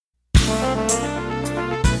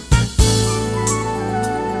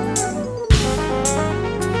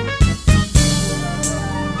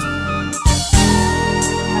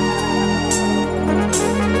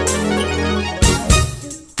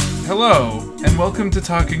and welcome to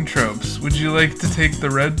Talking Tropes. Would you like to take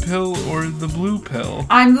the red pill or the blue pill?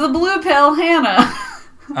 I'm the blue pill, Hannah.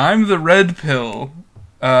 I'm the red pill,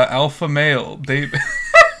 alpha male, David.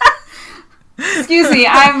 Excuse me,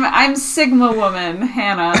 I'm Sigma woman,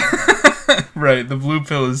 Hannah. Right, the blue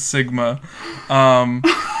pill is Sigma.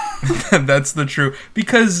 That's the true.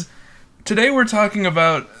 Because today we're talking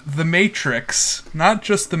about The Matrix. Not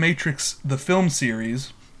just The Matrix, the film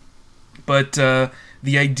series, but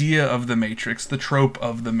the idea of The Matrix, the trope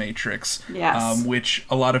of The Matrix. Yes. Which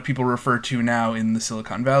a lot of people refer to now in the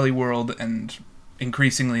Silicon Valley world and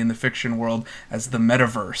increasingly in the fiction world as the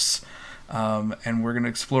metaverse. And we're going to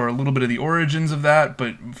explore a little bit of the origins of that,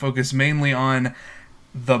 but focus mainly on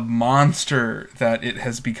the monster that it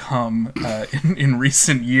has become in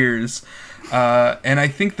recent years. And I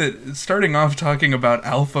think that starting off talking about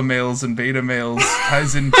alpha males and beta males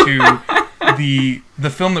ties into the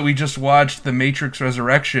film that we just watched, The Matrix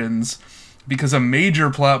Resurrections, because a major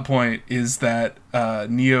plot point is that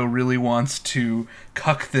Neo really wants to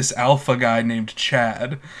cuck this alpha guy named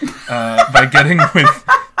Chad by getting with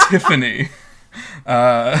Tiffany,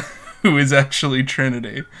 who is actually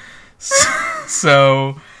Trinity.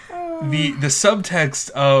 So the subtext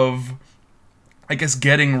of, I guess,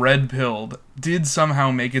 getting red-pilled did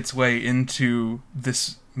somehow make its way into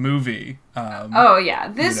this movie.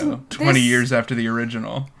 20 years after the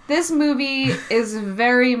original. This movie is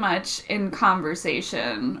very much in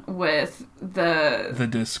conversation with the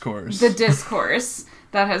discourse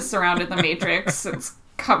that has surrounded The Matrix since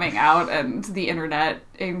coming out and the internet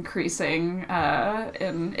increasing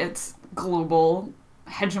in its global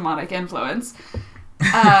hegemonic influence.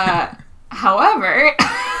 However,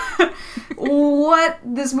 what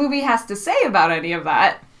this movie has to say about any of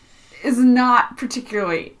that is not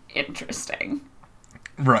particularly interesting.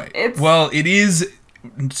 Right.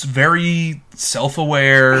 It's very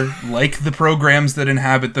self-aware, like the programs that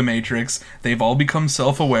inhabit the Matrix. They've all become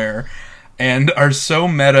self-aware and are so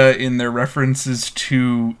meta in their references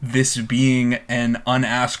to this being an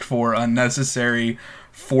unasked for, unnecessary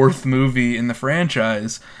fourth movie in the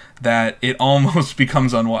franchise that it almost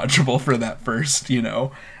becomes unwatchable for that first,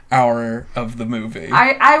 hour of the movie.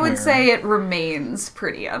 I would say it remains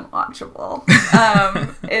pretty unwatchable.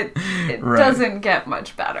 It right. Doesn't get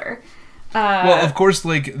much better. Well, of course,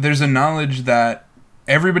 there's a knowledge that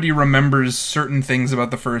everybody remembers certain things about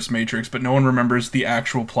the first Matrix, but no one remembers the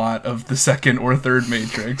actual plot of the second or third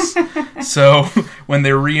Matrix. So when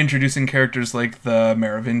they're reintroducing characters like the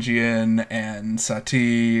Merovingian and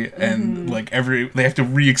Sati, and they have to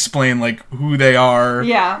re-explain who they are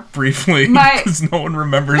briefly, because no one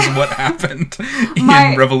remembers what happened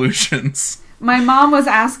in Revolutions. My mom was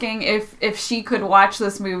asking if she could watch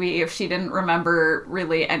this movie if she didn't remember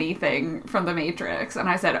really anything from The Matrix. And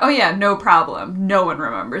I said, oh yeah, no problem. No one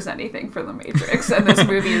remembers anything from The Matrix. And this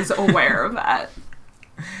movie is aware of that.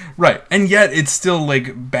 Right. And yet it still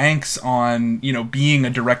banks on, being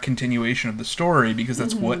a direct continuation of the story because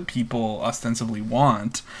that's what people ostensibly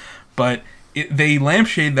want. But they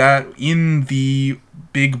lampshade that in the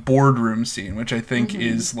big boardroom scene, which I think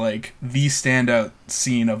is the standout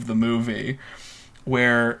scene of the movie,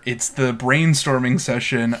 where it's the brainstorming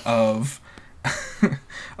session of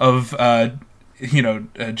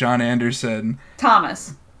John Anderson,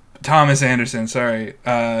 Thomas Anderson, sorry,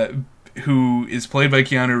 who is played by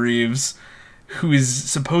Keanu Reeves, who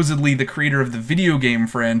is supposedly the creator of the video game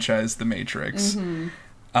franchise The Matrix,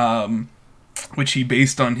 which he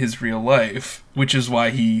based on his real life, which is why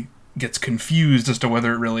he gets confused as to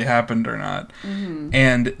whether it really happened or not.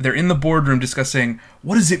 And they're in the boardroom discussing,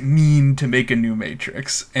 what does it mean to make a new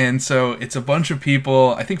Matrix? And so it's a bunch of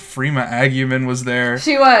people. I think Freema Agyeman was there.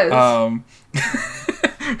 She was.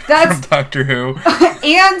 That's from Doctor Who.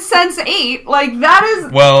 And Sense8. That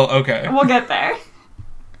is... Well, okay. We'll get there.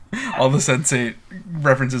 All the Sense8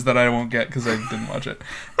 references that I won't get because I didn't watch it.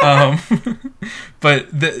 But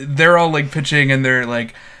they're all pitching, and they're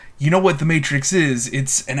you know what The Matrix is?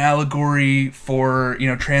 It's an allegory for,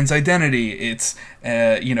 trans identity. It's,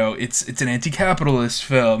 it's an anti-capitalist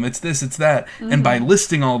film. It's this, it's that. And by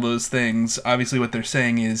listing all those things, obviously what they're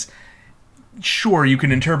saying is, sure, you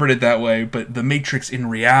can interpret it that way, but The Matrix in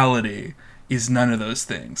reality is none of those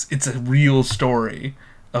things. It's a real story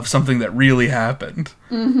of something that really happened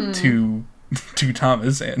to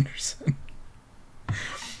Thomas Anderson.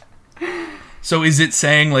 So is it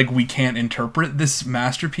saying we can't interpret this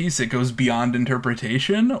masterpiece? It goes beyond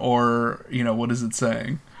interpretation, or what is it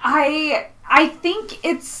saying? I think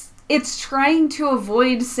it's it's trying to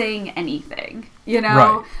avoid saying anything, you know?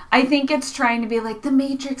 Right. I think it's trying to be like, the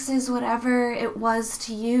Matrix is whatever it was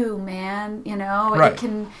to you, man, you know? Right.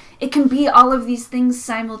 It can be all of these things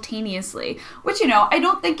simultaneously, which, you know, I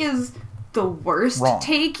don't think is the worst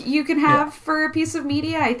take you can have for a piece of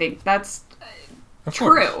media. I think that's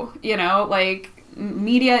true, you know? Like,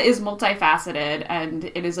 media is multifaceted, and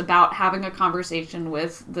it is about having a conversation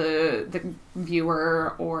with the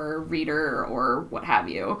viewer or reader or what have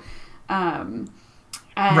you.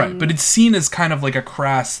 Right, but it's seen as kind of like a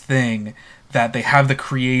crass thing that they have the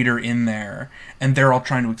creator in there, and they're all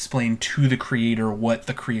trying to explain to the creator what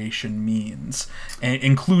the creation means,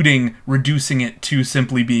 including reducing it to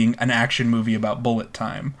simply being an action movie about bullet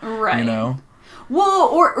time. Right. You know?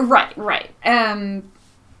 Well, right.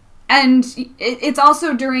 And it's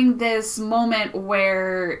also during this moment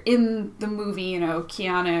where in the movie, you know,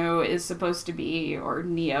 Keanu is supposed to be, or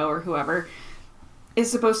Neo or whoever, is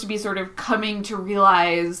supposed to be sort of coming to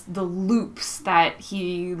realize the loops that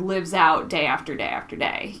he lives out day after day after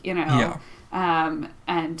day, you know? Yeah.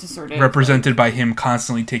 And to sort of... represented by him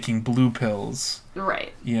constantly taking blue pills.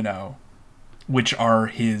 Right. You know, which are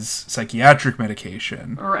his psychiatric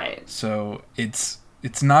medication. Right. So it's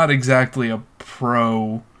not exactly a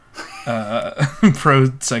pro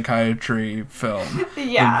psychiatry film.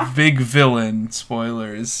 Yeah. The big villain,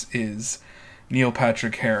 spoilers, is Neil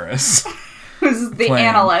Patrick Harris. Who's the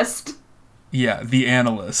analyst. Yeah, the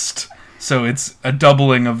analyst. So it's a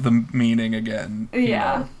doubling of the meaning again.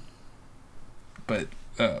 Yeah. Know? But,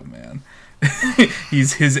 oh man.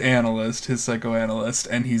 He's his analyst, his psychoanalyst,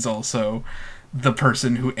 and he's also the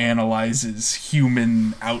person who analyzes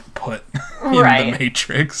human output in the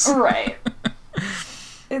Matrix. Right.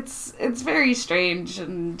 It's very strange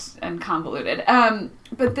and convoluted.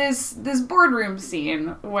 But this boardroom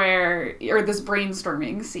scene or this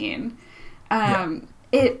brainstorming scene,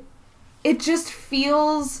 it just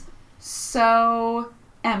feels so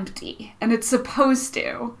empty, and it's supposed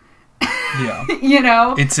to. Yeah. You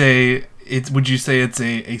know? Would you say it's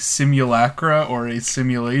a simulacra or a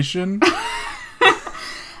simulation?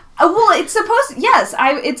 Well, it's supposed... Yes,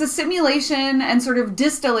 it's a simulation and sort of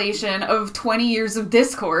distillation of 20 years of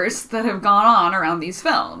discourse that have gone on around these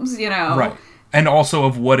films, you know? Right. And also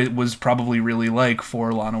of what it was probably really like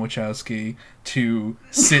for Lana Wachowski to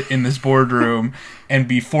sit in this boardroom and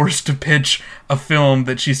be forced to pitch a film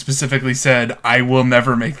that she specifically said, I will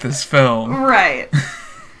never make this film. Right.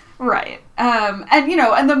 Right. And, you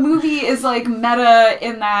know, and the movie is, like, meta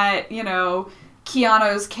in that, you know...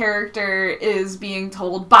 Keanu's character is being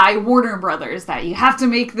told by Warner Brothers that you have to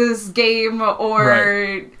make this game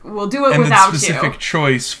or we'll do it without you. And the specific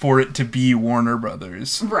choice for it to be Warner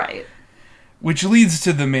Brothers. Right. Which leads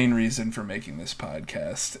to the main reason for making this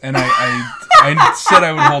podcast. And I said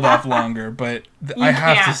I would hold off longer, but I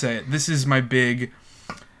have to say it. This is my big...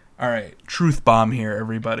 Alright, truth bomb here,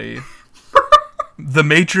 everybody. The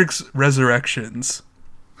Matrix Resurrections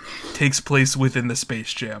takes place within the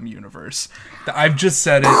Space Jam universe. I've just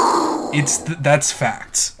said it. That's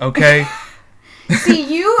facts, okay? See,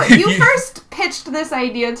 you first pitched this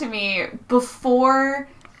idea to me before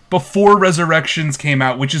Resurrections came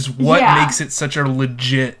out, which is what makes it such a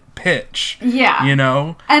legit pitch. Yeah. You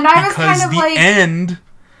know? And I was kind of like... end...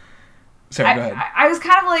 Sorry, go ahead. I was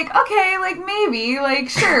kind of like, okay, like, maybe, like,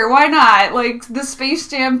 sure, why not? Like, the Space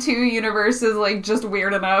Jam 2 universe is, like, just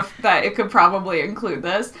weird enough that it could probably include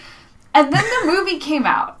this. And then the movie came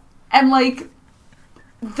out, and, like,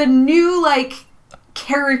 the new, like,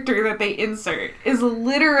 character that they insert is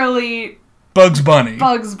literally... Bugs Bunny.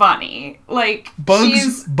 Like,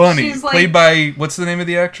 Bugs Bunny. She's like, played by, what's the name of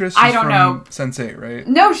the actress? She's I don't know. Sense8, right?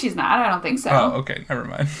 No, she's not. I don't think so. Oh, okay. Never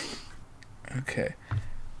mind. Okay.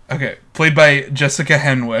 Played by Jessica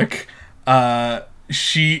Henwick.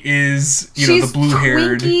 She is, the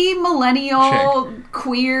blue-haired... She's twinkie, millennial, chick.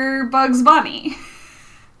 Queer Bugs Bunny.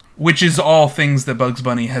 Which is all things that Bugs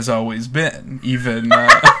Bunny has always been, even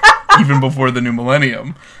before the new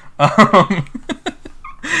millennium. But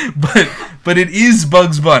it is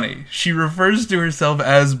Bugs Bunny. She refers to herself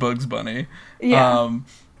as Bugs Bunny. Yeah.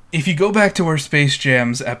 If you go back to our Space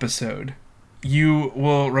Jams episode, you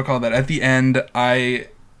will recall that at the end, I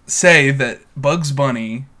say that Bugs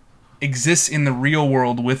Bunny exists in the real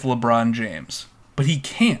world with LeBron James. But he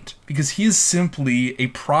can't, because he is simply a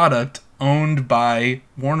product owned by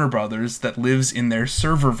Warner Brothers that lives in their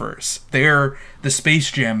serververse. They're the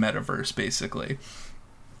Space Jam metaverse, basically.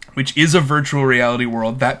 Which is a virtual reality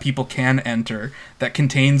world that people can enter that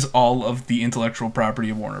contains all of the intellectual property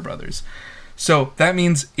of Warner Brothers. So that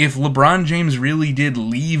means if LeBron James really did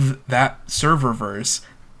leave that serververse,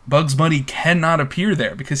 Bugs Bunny cannot appear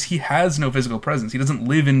there because he has no physical presence. He doesn't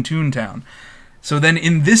live in Toontown. So then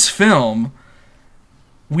in this film,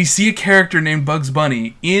 we see a character named Bugs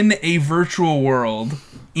Bunny in a virtual world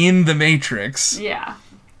in The Matrix. Yeah.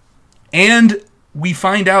 And we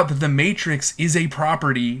find out that The Matrix is a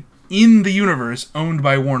property in the universe owned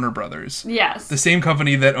by Warner Brothers. Yes. The same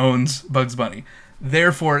company that owns Bugs Bunny.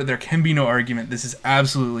 Therefore, there can be no argument. This is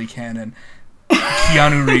absolutely canon.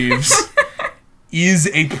 Keanu Reeves is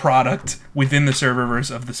a product within the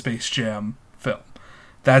serververse of the Space Jam film.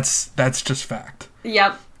 That's just fact.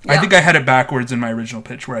 Yep. I think I had it backwards in my original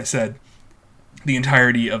pitch where I said the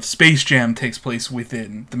entirety of Space Jam takes place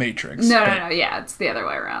within The Matrix. No. Yeah, it's the other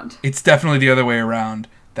way around. It's definitely the other way around,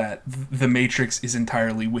 that The Matrix is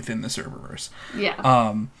entirely within the serververse.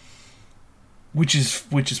 Yeah. Which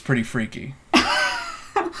is pretty freaky.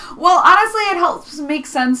 Well, honestly, it helps make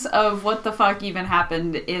sense of what the fuck even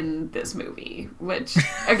happened in this movie, which,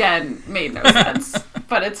 again, made no sense,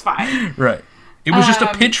 but it's fine. Right. It was just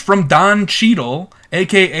a pitch from Don Cheadle,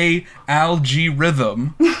 a.k.a. Al G.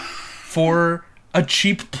 Rhythm, for a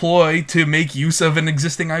cheap ploy to make use of an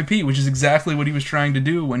existing IP, which is exactly what he was trying to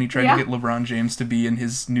do when he tried to get LeBron James to be in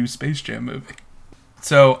his new Space Jam movie.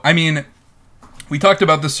 So, I mean, we talked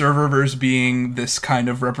about the serververse being this kind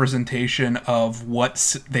of representation of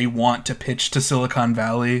what they want to pitch to Silicon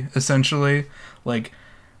Valley, essentially. Like,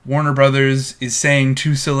 Warner Brothers is saying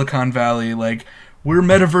to Silicon Valley, like, we're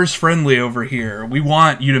metaverse friendly over here. We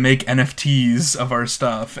want you to make NFTs of our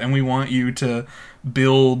stuff, and we want you to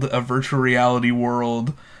build a virtual reality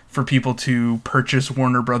world for people to purchase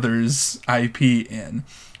Warner Brothers IP in,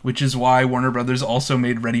 which is why Warner Brothers also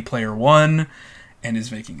made Ready Player One and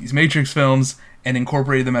is making these Matrix films and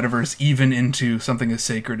incorporated the metaverse even into something as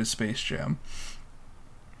sacred as Space Jam.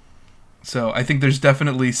 So I think there's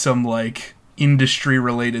definitely some, like,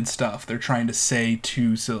 industry-related stuff they're trying to say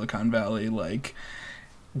to Silicon Valley, like,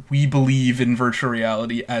 we believe in virtual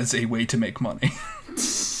reality as a way to make money.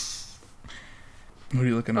 What are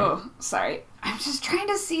you looking at? Oh, sorry. I'm just trying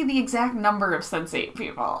to see the exact number of Sense8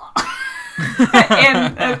 people.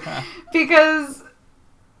 Because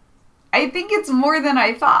I think it's more than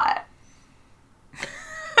I thought.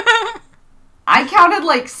 I counted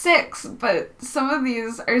like 6, but some of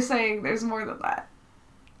these are saying there's more than that.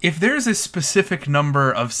 If there's a specific number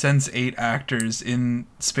of Sense8 actors in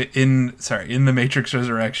The Matrix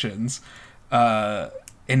Resurrections, and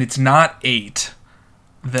it's not 8,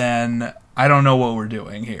 then I don't know what we're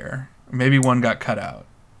doing here. Maybe one got cut out.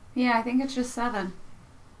 Yeah, I think it's just 7.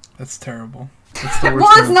 That's terrible. That's the worst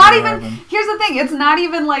well, it's not even... Here's the thing. It's not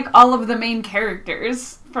even, like, all of the main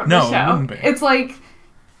characters from the show. It wouldn't be. It's, like,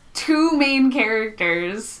 2 main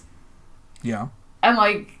characters. Yeah. And,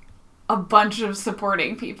 like, a bunch of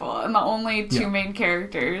supporting people. And the only 2 main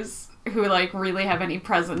characters who, like, really have any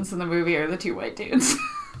presence in the movie are the 2 white dudes.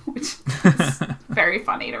 Which is very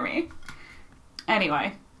funny to me.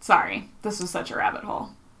 Anyway, sorry. This was such a rabbit hole.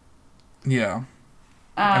 Yeah.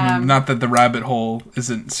 I mean, not that the rabbit hole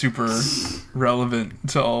isn't super relevant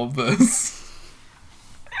to all of this.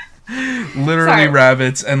 Literally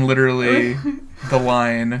rabbits and literally the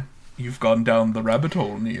line, "You've gone down the rabbit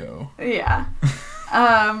hole, Neo." Yeah.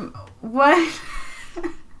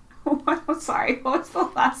 Sorry, what was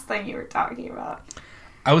the last thing you were talking about?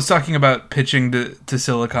 I was talking about pitching to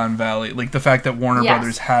Silicon Valley. Like, the fact that Warner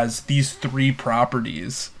Brothers has these 3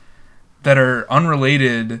 properties that are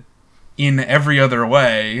unrelated in every other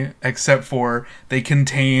way, except for they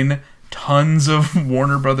contain tons of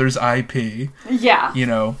Warner Brothers IP. Yeah. You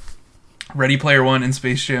know, Ready Player One and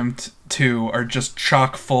Space Jam 2 are just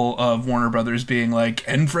chock full of Warner Brothers being like,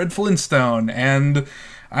 and Fred Flintstone, and,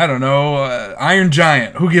 I don't know, Iron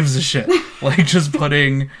Giant, who gives a shit? Like, just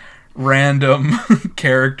putting random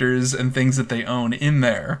characters and things that they own in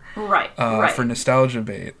there. Right. For nostalgia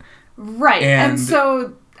bait. Right. And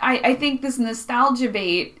so I think this nostalgia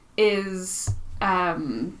bait is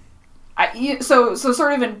so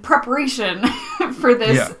sort of in preparation for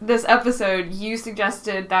this episode, you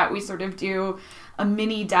suggested that we sort of do a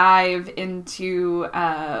mini dive into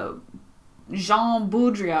Jean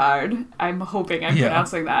Baudrillard. I'm hoping I'm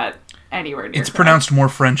pronouncing that anywhere near. It's pronounced more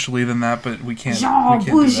Frenchly than that, but we can't. Jean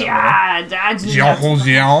Baudrillard. Jean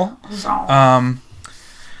Baudrillard.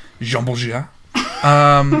 Jean Baudrillard.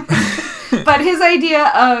 But his idea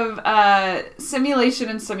of simulation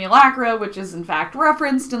and simulacra, which is in fact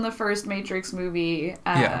referenced in the first Matrix movie,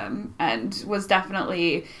 and was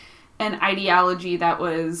definitely an ideology that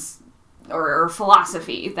was, or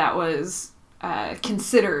philosophy that was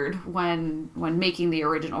considered when making the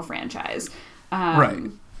original franchise.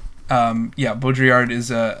 Right. Baudrillard is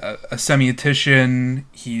a semiotician.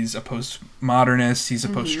 He's a postmodernist. He's a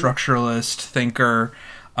post-structuralist thinker.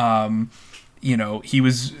 He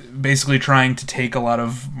was basically trying to take a lot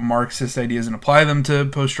of Marxist ideas and apply them to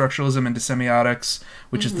post-structuralism and to semiotics,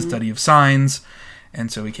 which is the study of signs. And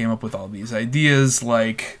so he came up with all these ideas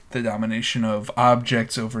like the domination of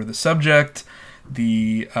objects over the subject,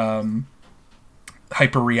 the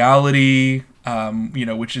hyperreality,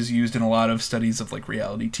 which is used in a lot of studies of like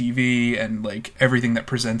reality TV and like everything that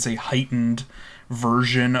presents a heightened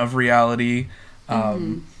version of reality,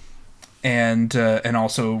 and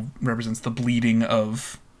also represents the bleeding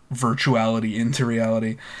of virtuality into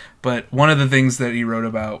reality. But one of the things that he wrote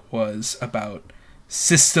about was about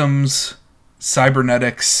systems,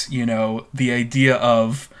 cybernetics, the idea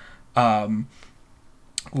of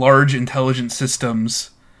large intelligent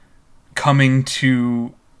systems coming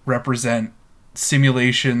to represent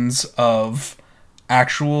simulations of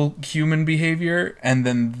actual human behavior, and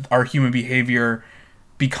then our human behavior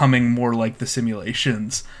becoming more like the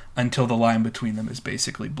simulations until the line between them is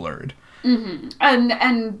basically blurred. Mm-hmm.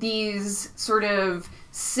 And these sort of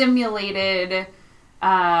simulated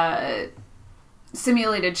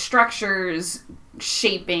structures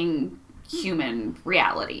shaping human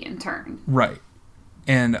reality in turn. Right.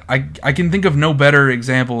 And I can think of no better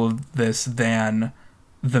example of this than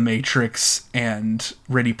The Matrix and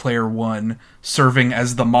Ready Player One serving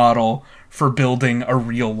as the model for building a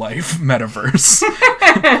real-life metaverse.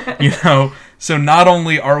 So not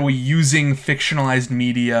only are we using fictionalized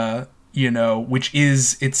media, which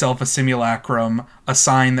is itself a simulacrum, a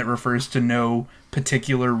sign that refers to no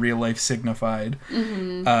particular real life signified,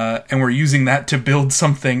 and we're using that to build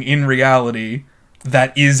something in reality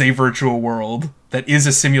that is a virtual world, that is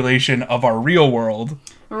a simulation of our real world,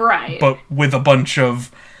 right? But with a bunch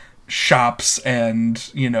of shops and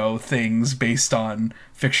things based on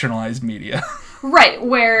fictionalized media. Right,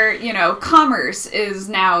 where commerce is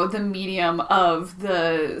now the medium of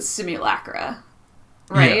the simulacra,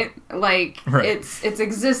 right? Yeah. Like it's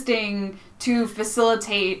existing to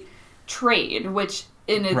facilitate trade, which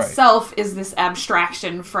in itself is this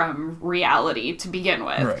abstraction from reality to begin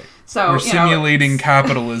with. Right. So we're simulating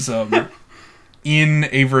capitalism in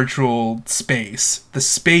a virtual space. The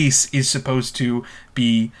space is supposed to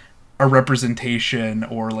be a representation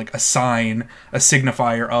or like a sign, a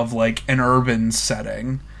signifier of like an urban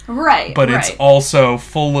setting. Right. But it's also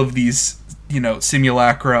full of these,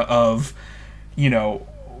 simulacra of,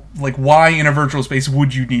 like, why in a virtual space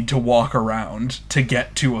would you need to walk around to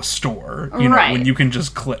get to a store, when you can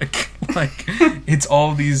just click? Like, it's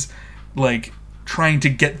all these, like, trying to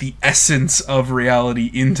get the essence of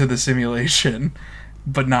reality into the simulation,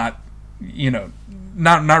 but not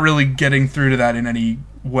really getting through to that in any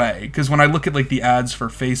way. Because when I look at, like, the ads for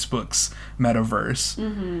Facebook's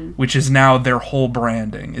metaverse, which is now their whole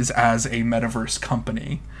branding is as a metaverse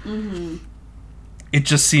company, it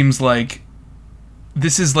just seems like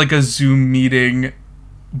this is like a Zoom meeting,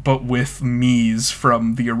 but with Mii's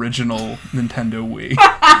from the original Nintendo Wii.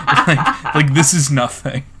 like this is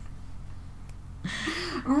nothing.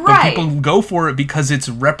 Right. But people go for it because it's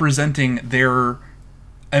representing their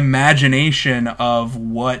imagination of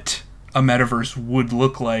what a metaverse would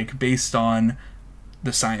look like based on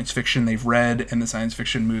the science fiction they've read and the science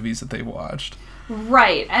fiction movies that they've watched.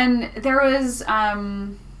 Right. And there was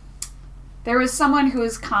someone who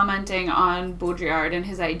was commenting on Baudrillard and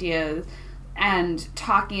his ideas and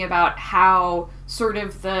talking about how sort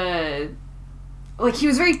of he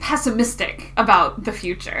was very pessimistic about the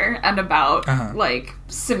future and about, like,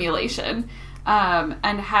 simulation,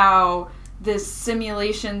 and how this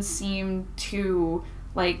simulation seemed to,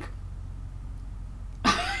 like,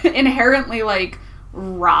 inherently, like,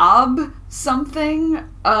 rob something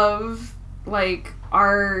of, like,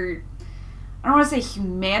 our... I don't want to say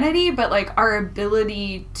humanity, but, like, our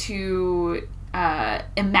ability to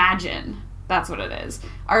imagine. That's what it is.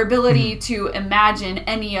 Our ability to imagine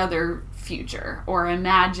any other future or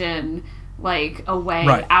imagine, like, a way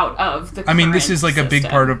out of the current this is, like, system. a big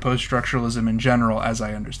part of post-structuralism in general, as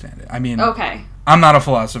I understand it. Okay. I'm not a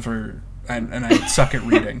philosopher, and I suck at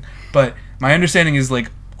reading, but my understanding is,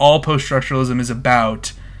 like, all post-structuralism is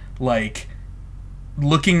about, like,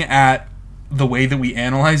 looking at the way that we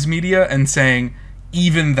analyze media and saying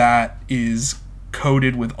even that is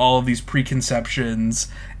coded with all of these preconceptions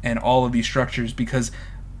and all of these structures, because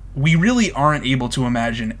we really aren't able to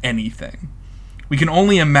imagine anything. We can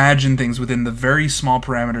only imagine things within the very small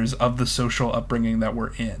parameters of the social upbringing that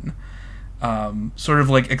we're in. Sort of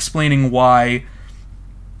like explaining why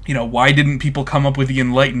didn't people come up with the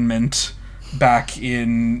Enlightenment back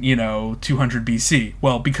in, 200 BC?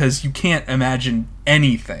 Well, because you can't imagine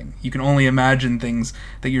anything. You can only imagine things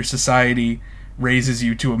that your society raises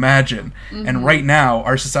you to imagine. Mm-hmm. And right now,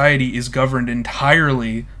 our society is governed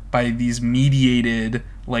entirely by these mediated,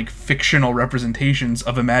 fictional representations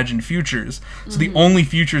of imagined futures. So the only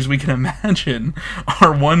futures we can imagine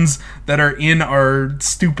are ones that are in our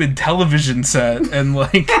stupid television set, and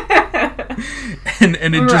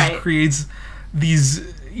and it just creates these,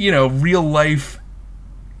 real life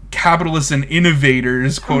capitalists and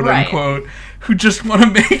innovators, quote unquote, who just want to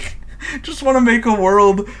make a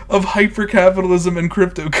world of hyper-capitalism and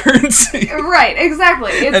cryptocurrency. Right,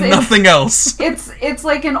 exactly. And nothing else. It's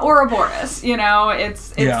like an Ouroboros, It's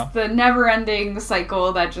the never-ending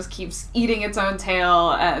cycle that just keeps eating its own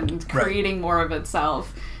tail and creating more of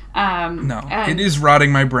itself. It is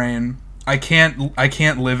rotting my brain. I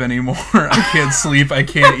can't live anymore. I can't sleep. I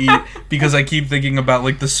can't eat because I keep thinking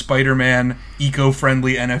about the Spider-Man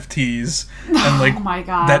eco-friendly NFTs and oh my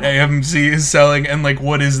God, that AMC is selling, and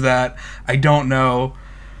what is that? I don't know.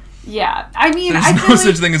 Yeah, I mean, there's no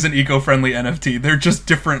such thing as an eco-friendly NFT. They're just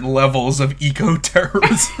different levels of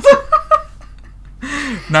eco-terrorism.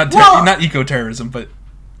 Not eco-terrorism, but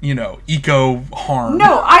eco harm.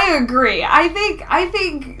 No, I agree. I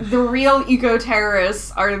think the real eco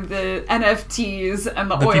terrorists are the NFTs and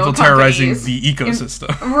the oil people terrorizing the ecosystem.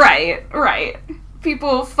 Right.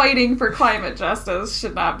 People fighting for climate justice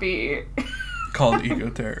should not be called eco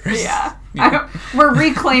terrorists. Yeah. We're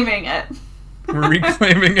reclaiming it. We're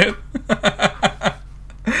reclaiming it.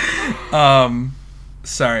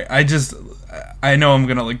 Sorry. I know I'm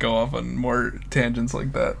gonna go off on more tangents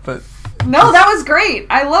like that, but no, that was great.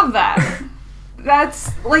 I love that.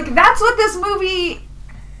 That's what this movie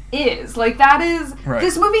is.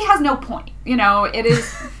 This movie has no point. It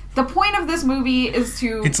is the point of this movie is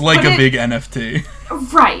to it's like a big NFT.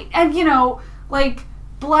 Right. And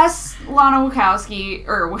bless Lana Wachowski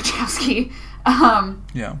or Wachowski.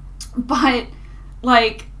 Yeah. But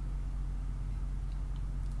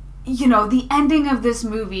the ending of this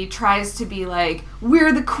movie tries to be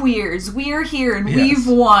we're the queers, we're here, and we've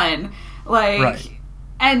won.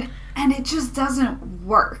 And it just doesn't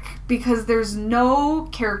work because there's no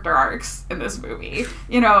character arcs in this movie.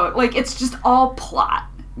 It's just all plot.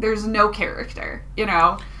 There's no character,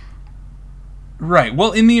 Right.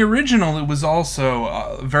 Well, in the original, it was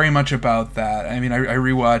also very much about that. I mean, I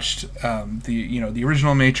rewatched the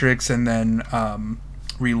original Matrix and then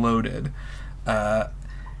Reloaded,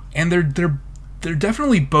 and they're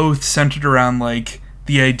definitely both centered around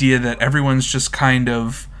the idea that everyone's just kind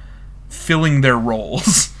of filling their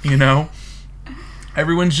roles.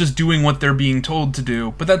 Everyone's just doing what they're being told to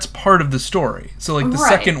do, but that's part of the story. So the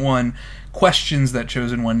second one questions that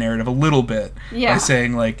chosen one narrative a little bit by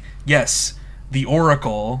saying yes, the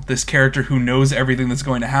Oracle, this character who knows everything that's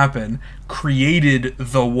going to happen, created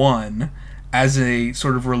the One as a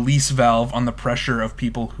sort of release valve on the pressure of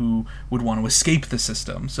people who would want to escape the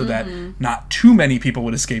system, so that not too many people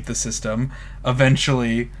would escape the system.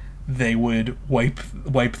 Eventually, they would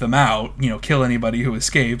wipe them out, kill anybody who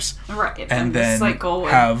escapes, right? And then the cycle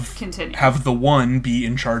would have the One be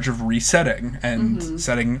in charge of resetting and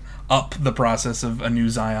setting up the process of a new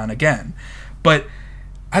Zion again. But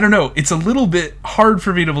I don't know, it's a little bit hard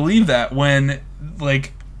for me to believe that when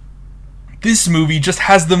this movie just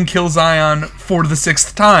has them kill Zion for the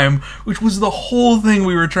 6th time, which was the whole thing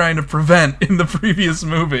we were trying to prevent in the previous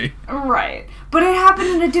movie. Right. But it happened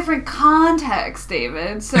in a different context,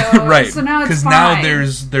 David. So right. So now it's because now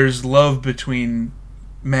there's love between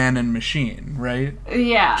man and machine, right?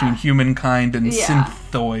 Yeah. Between humankind and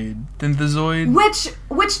synthezoid.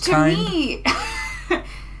 Which to me,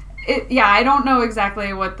 I don't know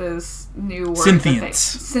exactly what this new word.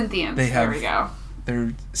 Synthients. There we go.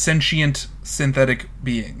 They're sentient synthetic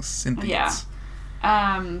beings. Synthients.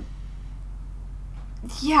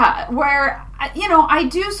 Yeah. Where I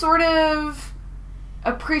do sort of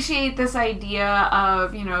appreciate this idea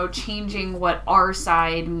of changing what our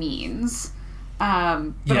side means,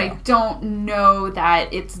 but I don't know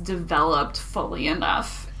that it's developed fully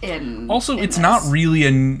enough. It's not really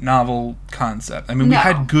a novel concept. I mean, we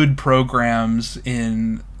had good programs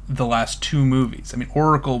in the last 2 movies. I mean,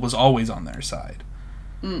 Oracle was always on their side.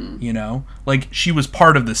 She was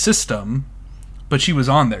part of the system, but she was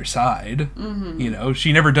on their side.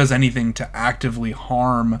 She never does anything to actively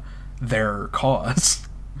harm their cause.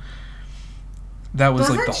 That was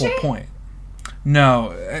the whole point.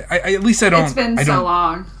 No, I at least I don't. It's been so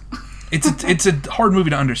long. It's a hard movie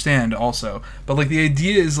to understand also, but the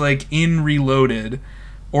idea is in Reloaded,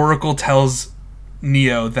 Oracle tells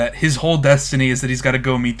Neo that his whole destiny is that he's got to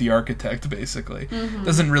go meet the architect, basically.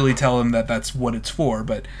 Doesn't really tell him that that's what it's for,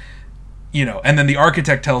 but, you know, and then the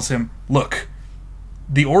architect tells him, look,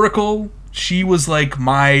 the Oracle, she was like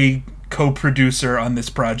my co-producer on this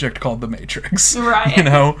project called The Matrix. Right. You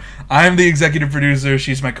know, I'm the executive producer,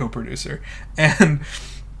 she's my co-producer. And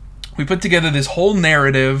we put together this whole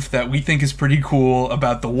narrative that we think is pretty cool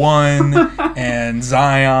about the One and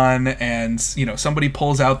Zion, and, you know, somebody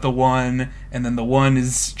pulls out the One, and then the One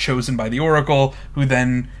is chosen by the Oracle, who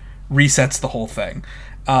then resets the whole thing.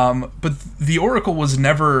 But the Oracle was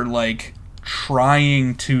never, like,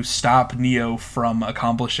 trying to stop Neo from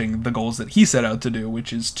accomplishing the goals that he set out to do,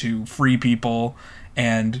 which is to free people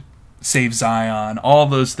and save Zion. All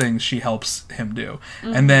those things she helps him do.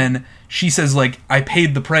 And then she says, like, I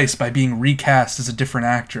paid the price by being recast as a different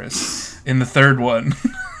actress in the third one.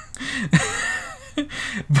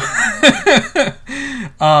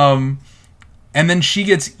 And then she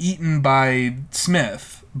gets eaten by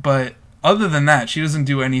Smith, but other than that, she doesn't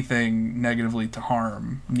do anything negatively to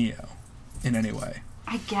harm Neo in any way,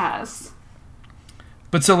 I guess.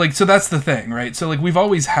 But so that's the thing, right? So, like, we've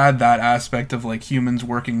always had that aspect of, like, humans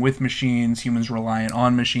working with machines, humans reliant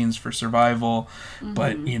on machines for survival,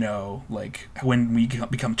 but, you know, like, when we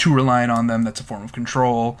become too reliant on them, that's a form of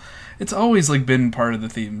control. It's always, like, been part of the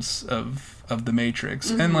themes of The Matrix.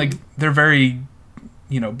 And, like, they're very,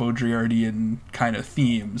 you know, Baudrillardian kind of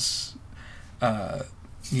themes.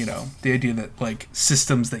 You know, the idea that, like,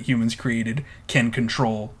 systems that humans created can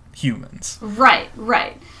control humans. Right.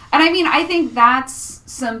 And I mean, I think that's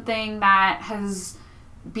something that has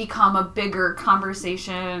become a bigger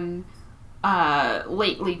conversation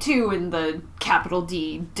lately, too, in the capital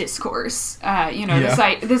D discourse. You know,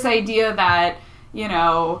 this idea that, you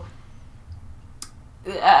know,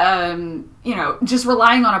 just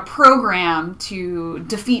relying on a program to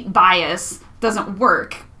defeat bias doesn't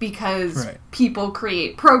work, because people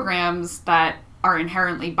create programs that are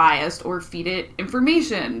inherently biased or feed it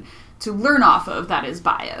information to learn off of that is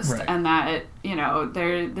biased. And that, you know,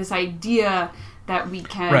 this idea that we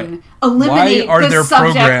can eliminate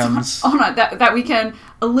programs? That we can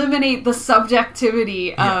eliminate the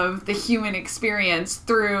subjectivity of the human experience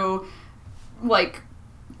through, like,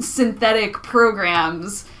 synthetic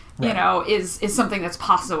programs, you know, is something that's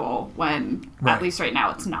possible when, at least right now,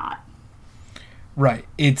 it's not. Right.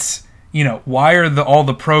 It's, you know, why are all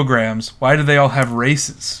the programs, why do they all have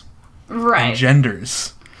races? And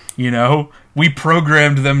genders? You know? We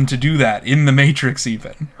programmed them to do that in The Matrix,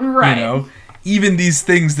 even. You know? Even these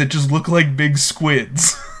things that just look like big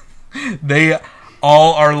squids. They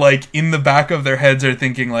all are, like, in the back of their heads are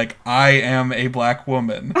thinking, like, I am a black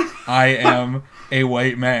woman. I am a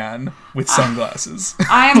white man with sunglasses.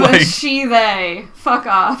 I am like, a she-they. Fuck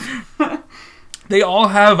off. They all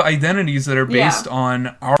have identities that are based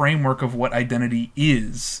on our framework of what identity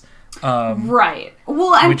is.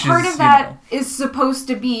 Well, and part of that is supposed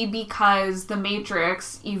to be because the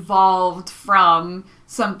Matrix evolved from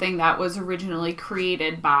something that was originally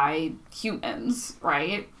created by humans,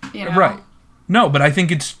 right? You know? Right. No, but I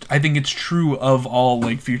think it's true of all,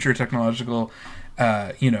 like, future technological,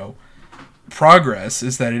 you know, progress,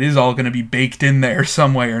 is that it is all going to be baked in there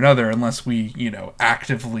some way or another, unless we, you know,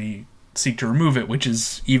 actively seek to remove it, which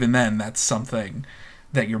is, even then, that's something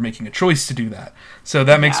that you're making a choice to do that. So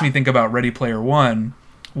that makes me think about Ready Player One,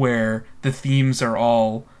 where the themes are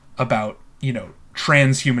all about, you know,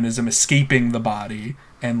 transhumanism, escaping the body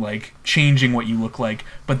and, like, changing what you look like,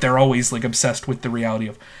 but they're always, like, obsessed with the reality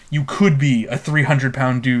of you could be a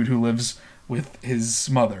 300-pound dude who lives with his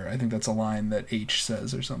mother. I think that's a line that H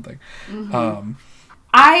says or something.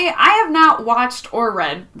 I have not watched or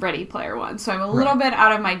read Ready Player One, so I'm a little bit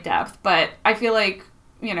out of my depth, but I feel like,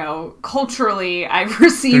 you know, culturally I've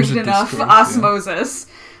received enough osmosis.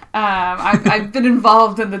 I've been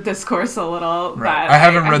involved in the discourse a little. That I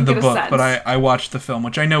haven't read the book, but I watched the film,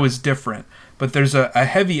 which I know is different. But there's a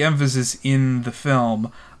heavy emphasis in the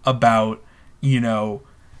film about, you know,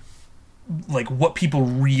 like, what people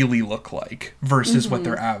really look like versus what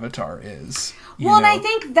their avatar is. Well, and I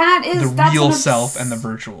think that's the real self and the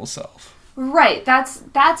virtual self. Right.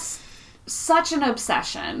 That's such an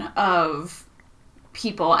obsession of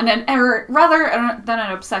people, or rather than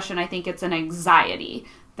an obsession, I think it's an anxiety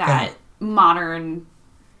that modern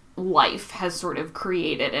life has sort of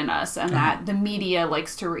created in us, and that the media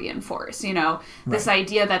likes to reinforce. You know, this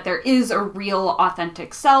idea that there is a real,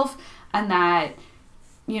 authentic self, and that,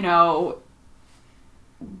 you know,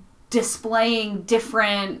 displaying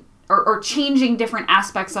different or changing different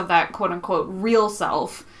aspects of that quote-unquote real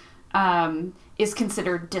self is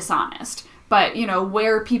considered dishonest. But, you know,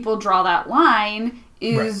 where people draw that line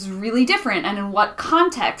is really different, and in what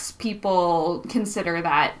context people consider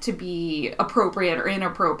that to be appropriate or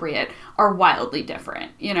inappropriate are wildly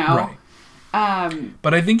different, you know? Right.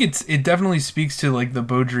 But I think it definitely speaks to, like, the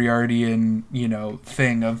Baudrillardian, you know,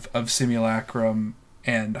 thing of simulacrum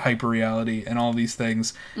and hyperreality and all these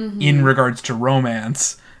things in regards to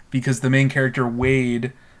romance, because the main character,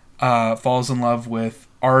 Wade, falls in love with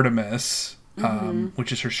Artemis,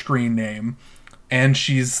 which is her screen name, and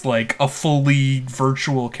she's, like, a fully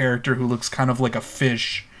virtual character who looks kind of like a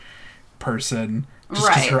fish person, just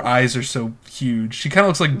because her eyes are so huge. She kind of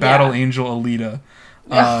looks like Battle Angel Alita.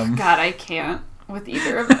 God, I can't with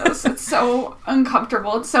either of those. It's so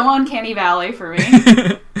uncomfortable. It's so Uncanny Valley for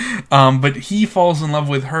me. But he falls in love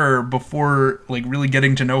with her before, like, really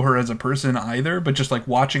getting to know her as a person either, but just, like,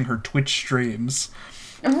 watching her Twitch streams.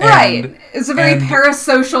 Right. It's a very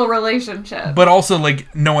parasocial relationship. But also,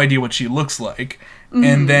 like, no idea what she looks like.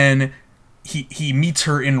 And then he meets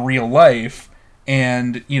her in real life,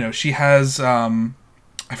 and, you know, she has, I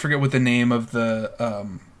forget what the name of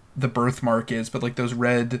the birthmark is, but, like, those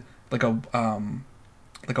red, like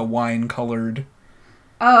a wine-colored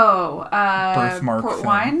birthmark port thing.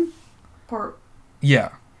 Wine? Yeah,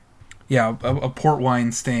 a port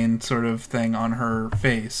wine stain sort of thing on her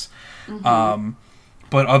face.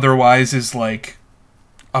 But otherwise is, like,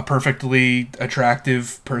 a perfectly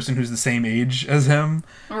attractive person who's the same age as him.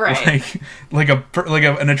 Right. Like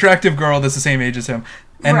an attractive girl that's the same age as him.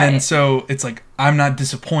 And then so it's like, I'm not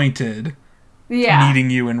disappointed meeting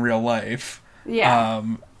you in real life. Yeah.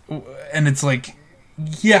 And it's like,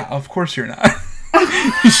 yeah, of course you're not.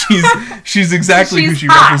 she's exactly who she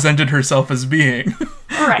represented herself as being.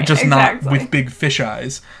 Right. Just not with big fish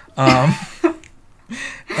eyes.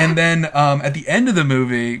 And then at the end of the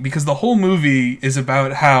movie, because the whole movie is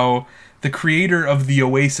about how the creator of the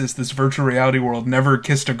Oasis, this virtual reality world, never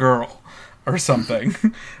kissed a girl or something.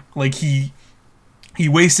 Like, he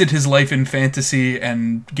wasted his life in fantasy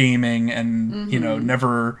and gaming and, you know,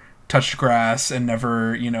 never touched grass and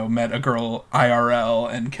never, you know, met a girl IRL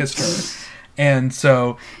and kissed her. And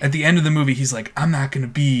so at the end of the movie, he's like, I'm not going to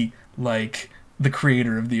be like the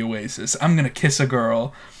creator of the Oasis. I'm going to kiss a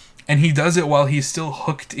girl. And he does it while he's still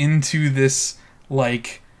hooked into this,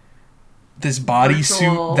 like, this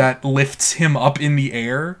bodysuit that lifts him up in the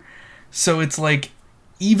air. So it's like,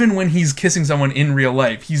 even when he's kissing someone in real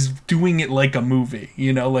life, he's doing it like a movie,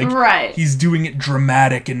 you know? Like, he's doing it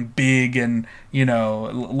dramatic and big and, you know,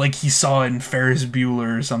 like he saw in Ferris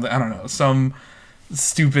Bueller or something. I don't know, some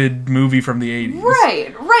stupid movie from the 80s.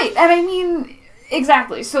 Right. And I mean,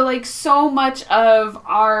 exactly. So, like, so much of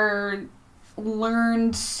our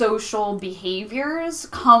learned social behaviors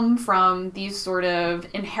come from these sort of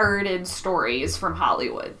inherited stories from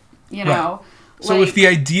Hollywood, you know? Right. So if the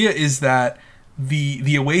idea is that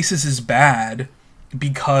the Oasis is bad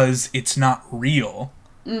because it's not real,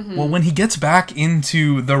 well, when he gets back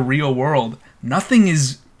into the real world, nothing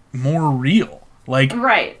is more real. Like,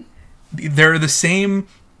 there are the same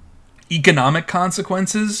economic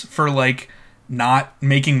consequences for, like, not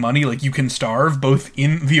making money. Like, you can starve both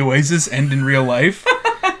in the Oasis and in real life.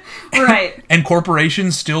 Right. And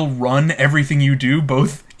corporations still run everything you do,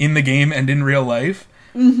 both in the game and in real life.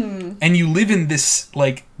 And you live in this,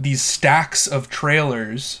 like, these stacks of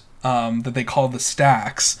trailers that they call the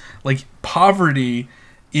stacks. Like, poverty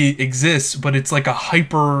exists, but it's like a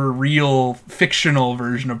hyper-real, fictional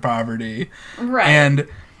version of poverty. Right. And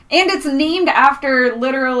it's named after,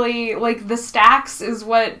 literally, like, the stacks is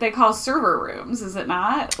what they call server rooms, is it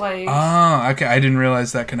not? Like, okay, I didn't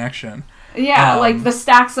realize that connection. Yeah, like the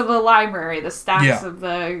stacks of the library, the stacks of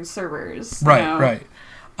the servers. Right.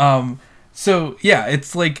 So, yeah,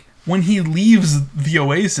 it's like, when he leaves the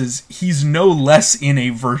Oasis, he's no less in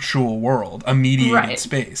a virtual world, a mediated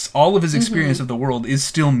space. All of his experience of the world is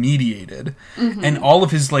still mediated. And all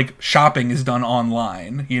of his, like, shopping is done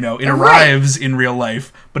online. You know, it arrives in real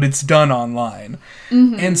life, but it's done online.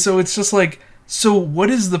 And so it's just like, so what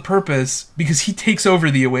is the purpose? Because he takes over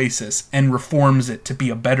the Oasis and reforms it to be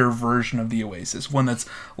a better version of the Oasis, one that's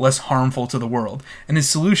less harmful to the world. And his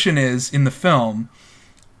solution is, in the film,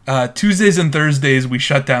 Tuesdays and Thursdays we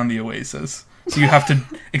shut down the Oasis. So you have to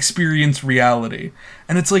experience reality.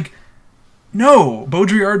 And it's like, no,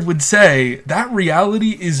 Baudrillard would say that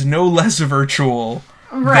reality is no less virtual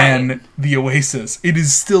than the Oasis. It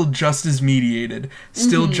is still just as mediated,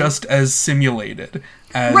 still just as simulated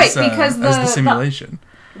as, because as the simulation.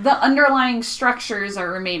 The underlying structures are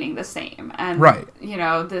remaining the same. And, you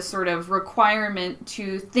know, this sort of requirement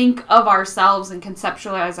to think of ourselves and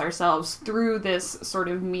conceptualize ourselves through this sort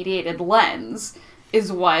of mediated lens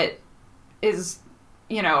is what is,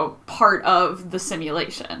 you know, part of the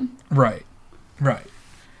simulation. Right. Right.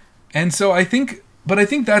 And so I think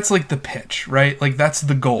that's like the pitch, right? Like that's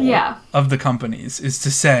the goal of the companies, is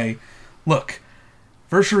to say, look,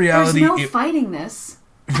 virtual reality... There's no fighting this.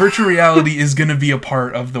 Virtual reality is going to be a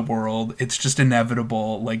part of the world. It's just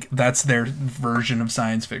inevitable. Like, that's their version of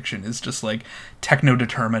science fiction, is just like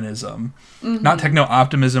techno-determinism. Mm-hmm. Not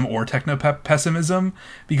techno-optimism or techno-pessimism,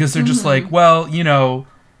 because they're just like, well, you know,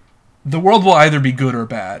 the world will either be good or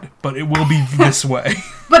bad, but it will be this way.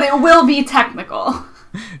 But it will be technical.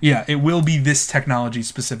 Yeah, it will be this technology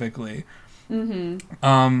specifically. Mm-hmm.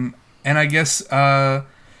 And I guess...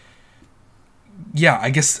 I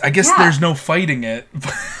guess there's no fighting it,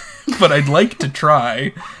 but I'd like to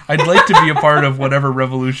try. I'd like to be a part of whatever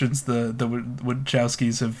revolutions the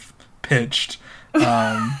Wachowskis have pitched.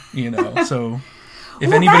 You know, so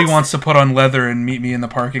if anybody wants to put on leather and meet me in the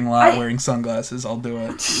parking lot wearing sunglasses, I'll do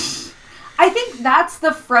it. I think that's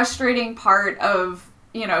the frustrating part of,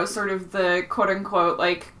 you know, sort of the quote-unquote,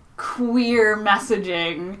 like, queer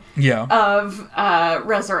messaging of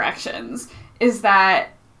Resurrections, is that,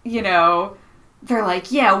 you know... They're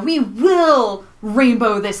like, yeah, we will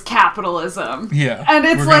rainbow this capitalism. Yeah. And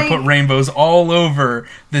it's we're going to put rainbows all over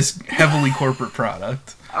this heavily corporate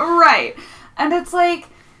product. Right. And it's like...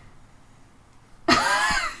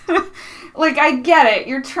 like, I get it.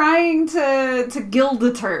 You're trying to gild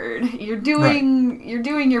a turd. You're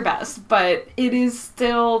doing your best, but it is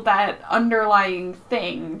still that underlying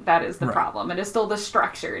thing that is the problem. It is still the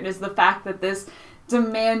structure. It is the fact that this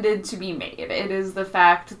demanded to be made. It is the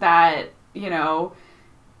fact that, you know,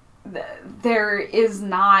 there is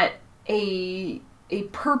not a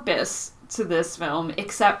purpose to this film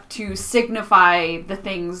except to signify the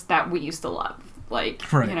things that we used to love. Like,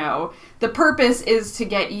 you know, the purpose is to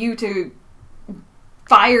get you to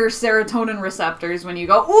fire serotonin receptors when you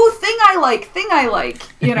go, ooh, thing I like,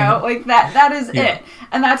 you know, like that is it.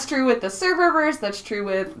 And that's true with the serververse, that's true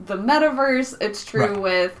with the metaverse, it's true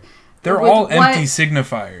with... They're all empty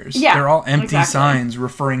signifiers. Yeah, they're all empty signs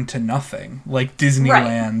referring to nothing. Like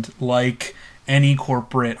Disneyland, like any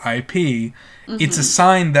corporate IP. Mm-hmm. It's a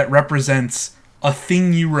sign that represents a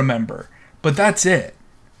thing you remember. But that's it.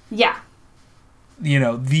 Yeah. You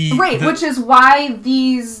know, which is why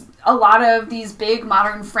a lot of these big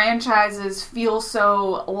modern franchises feel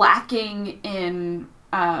so lacking in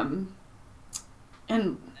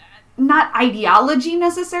not ideology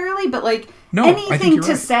necessarily, but like anything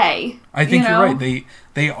to say. I think you're right.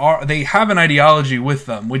 They have an ideology with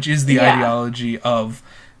them, which is the ideology of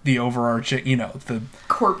the overarching, you know, the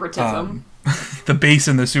corporatism, the base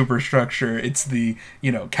and the superstructure. It's the,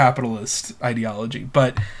 you know, capitalist ideology,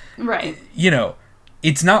 but you know,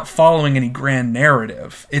 it's not following any grand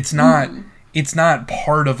narrative. It's not. It's not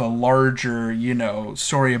part of a larger, you know,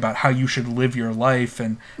 story about how you should live your life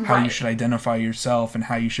and how you should identify yourself and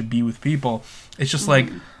how you should be with people. It's just like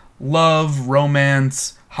love,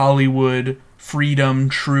 romance, Hollywood, freedom,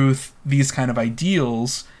 truth, these kind of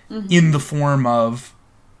ideals in the form of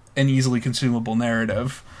an easily consumable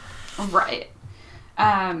narrative. Right.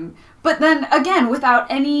 But then, again, without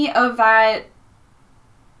any of that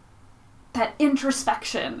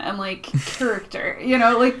introspection and, like, character, you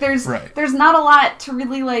know, like, there's not a lot to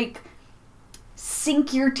really, like,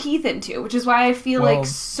 sink your teeth into, which is why I feel like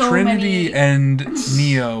so Trinity and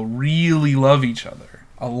Neo really love each other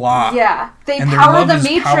a lot. Yeah, and power the Matrix. And their love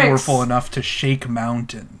is powerful enough to shake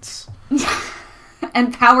mountains.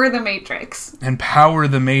 And power the Matrix. And power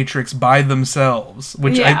the Matrix by themselves.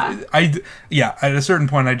 Which at a certain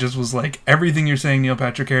point I just was like, everything you're saying, Neil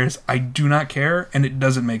Patrick Harris, I do not care, and it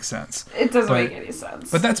doesn't make sense. It doesn't make any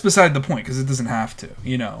sense. But that's beside the point, because it doesn't have to,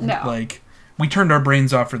 you know? No. Like, we turned our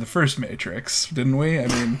brains off for the first Matrix, didn't we? I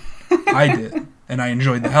mean, I did. And I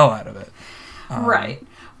enjoyed the hell out of it. Right.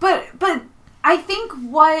 But I think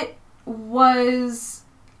what was...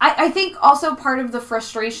 I think also part of the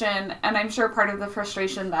frustration, and I'm sure part of the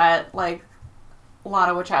frustration that, like,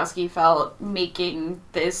 Lana Wachowski felt making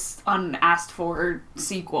this unasked for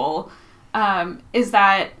sequel, is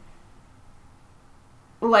that,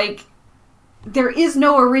 like, there is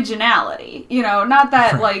no originality. You know, not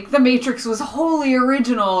that, like, The Matrix was wholly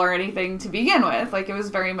original or anything to begin with. Like, it was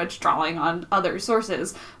very much drawing on other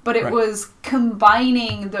sources. But it was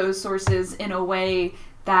combining those sources in a way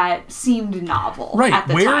that seemed novel at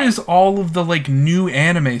the time. Where is all of the, like, new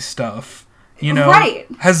anime stuff? You know?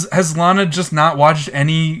 Has Lana just not watched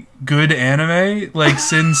any good anime, like,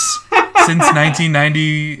 since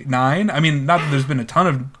 1999? I mean, not that there's been a ton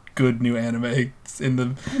of good new anime in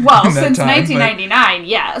the since 1999,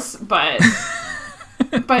 yes, but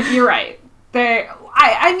but you're right.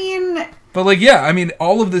 I mean, But, like, yeah, I mean,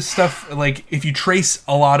 all of this stuff, like, if you trace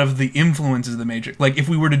a lot of the influences of the Matrix, like, if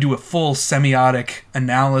we were to do a full semiotic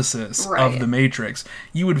analysis of the Matrix,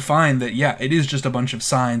 you would find that, yeah, it is just a bunch of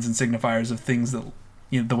signs and signifiers of things that,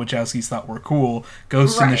 you know, the Wachowskis thought were cool.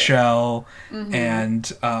 Ghost in the Shell, and,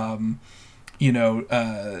 you know,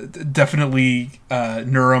 definitely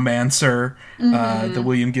Neuromancer, the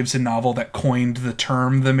William Gibson novel that coined the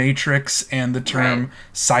term The Matrix and the term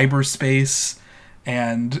cyberspace,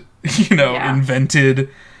 and, you know, invented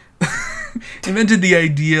the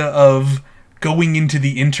idea of going into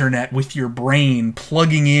the internet with your brain,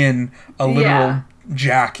 plugging in a literal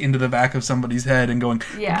jack into the back of somebody's head and going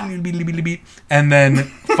and then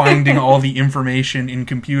finding all the information in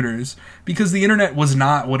computers, because the internet was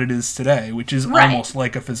not what it is today, which is almost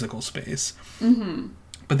like a physical space.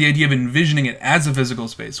 But the idea of envisioning it as a physical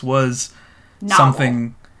space was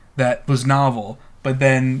something that was novel. But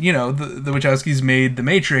then, you know, the Wachowskis made The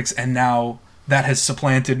Matrix, and now that has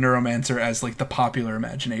supplanted Neuromancer as, like, the popular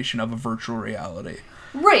imagination of a virtual reality.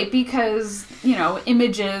 Right, because, you know,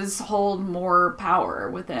 images hold more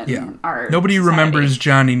power within our Nobody society. remembers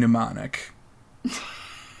Johnny Mnemonic.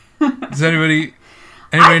 Does anybody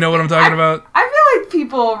know what I'm talking about? I feel like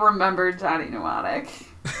people remember Johnny Mnemonic.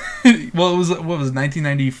 Well, it was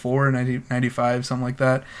 1994, 1995, something like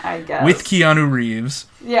that. I guess. With Keanu Reeves.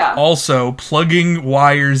 Yeah. Also plugging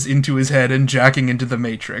wires into his head and jacking into the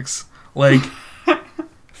Matrix. Like,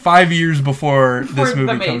 5 years before this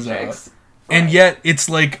movie comes out. And yet, it's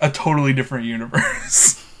like a totally different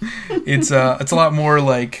universe. It's a lot more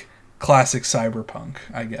like classic cyberpunk,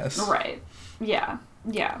 I guess. Right. Yeah.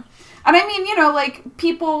 Yeah. And I mean, you know, like,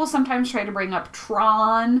 people sometimes try to bring up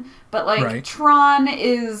Tron, but, like, Tron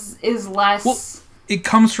is less... Well, it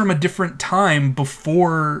comes from a different time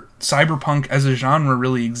before cyberpunk as a genre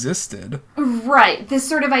really existed. Right. This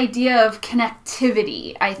sort of idea of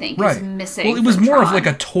connectivity, I think, is missing. Well, it was from more Tron. of like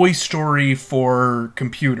a Toy Story for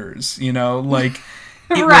computers, you know? Like,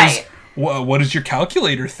 it was, what is your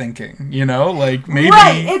calculator thinking? You know? Like, maybe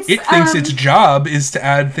it thinks its job is to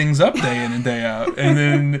add things up day in and day out.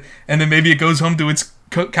 And then maybe it goes home to its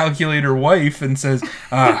calculator wife and says,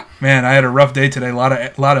 man, I had a rough day today. A lot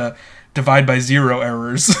of divide by zero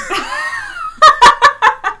errors.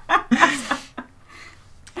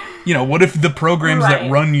 You know, what if the programs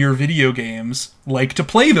that run your video games like to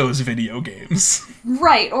play those video games?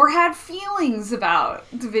 Right, or had feelings about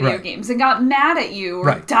the video games and got mad at you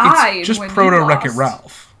or died. It's just when proto Wreck-It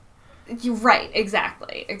Ralph. Right,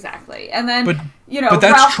 exactly. And then, but that's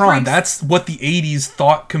Ralph Tron. That's what the 80s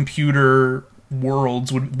thought computer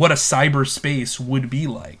worlds what a cyberspace would be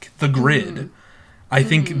like. The grid. I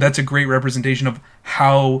think that's a great representation of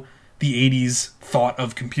how the 80s thought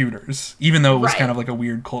of computers, even though it was kind of like a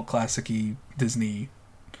weird cult classic-y Disney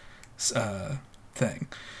thing.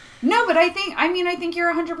 No, but I think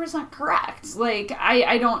you're 100% correct. Like,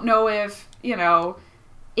 I don't know if, you know,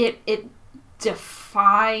 it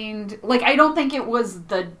defined, like, I don't think it was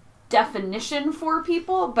the definition for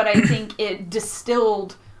people, but I think it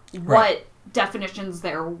distilled what definitions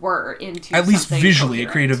there were into at least visually coherent.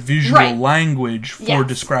 It created a visual language for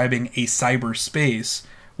describing a cyberspace,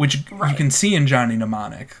 which you can see in Johnny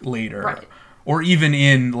Mnemonic later, or even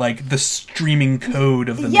in like the streaming code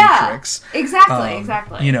of the Matrix. Exactly.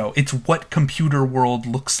 You know, it's what computer world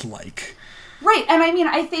looks like. Right, and I mean,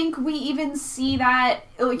 I think we even see that,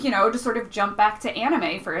 like, you know, to sort of jump back to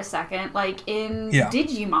anime for a second, like in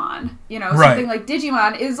Digimon, you know, something like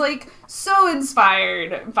Digimon is, like, so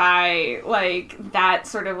inspired by, like, that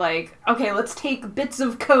sort of, like, okay, let's take bits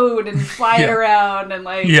of code and fly it around, and,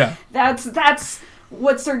 like, that's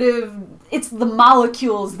what sort of, it's the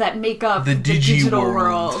molecules that make up the digital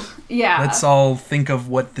world. Yeah. Let's all think of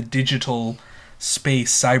what the digital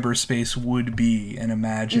space, cyberspace would be and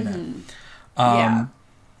imagine it. And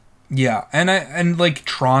like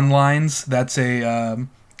Tron lines, that's a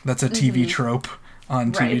TV trope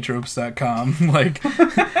on tvtropes.com. Like,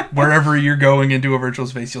 wherever you're going into a virtual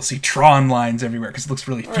space, you'll see Tron lines everywhere because it looks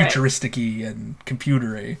really futuristic-y and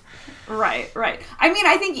computery. Right. I mean,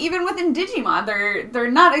 I think even within Digimon,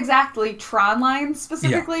 they're not exactly Tron lines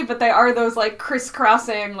specifically, but they are those, like,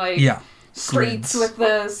 crisscrossing, like, streets with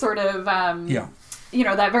the sort of, you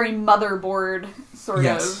know, that very motherboard sort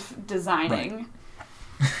of designing.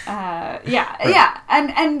 And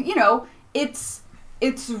you know, it's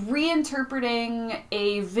reinterpreting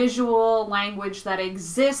a visual language that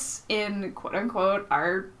exists in quote unquote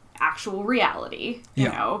our actual reality. You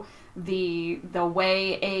know, the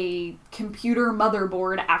way a computer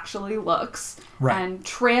motherboard actually looks, and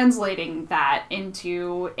translating that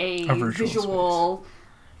into a visual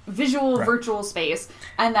visual virtual space,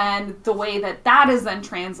 and then the way that is then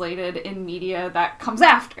translated in media that comes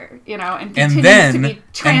after, and continues to be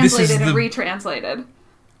translated and retranslated.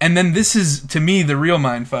 And then this is, to me, the real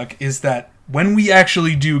mindfuck is that when we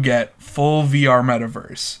actually do get full VR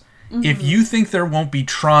metaverse, if you think there won't be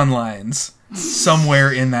Tron lines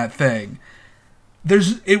somewhere in that thing,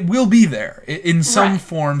 it will be there in some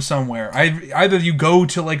form somewhere. Either you go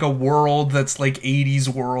to like a world that's like 80s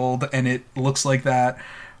world and it looks like that,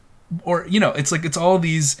 or it's all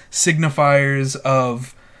these signifiers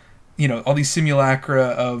of all these simulacra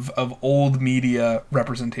of old media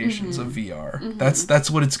representations of VR. That's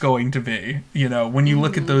what it's going to be. When you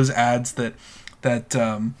look at those ads that that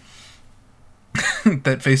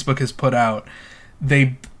Facebook has put out,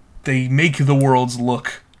 they make the worlds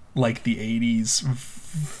look like the 80s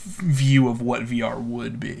view of what VR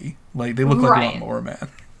would be. Like, they look like Lawnmower Man.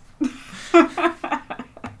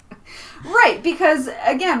 Right, because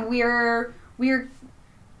again, we're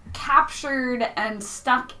captured and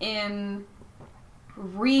stuck in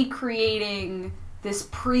recreating this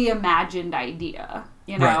pre-imagined idea,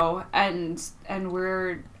 and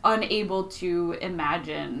we're unable to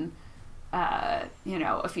imagine a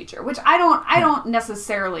future, which I don't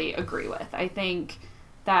necessarily agree with. I think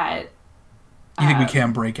that you think we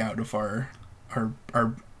can break out of our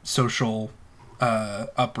social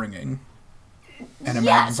upbringing and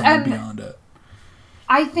imagine something beyond it.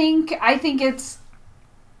 I think it's.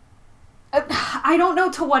 I don't know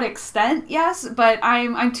to what extent, yes, but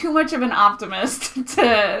I'm too much of an optimist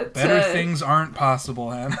to. Better things aren't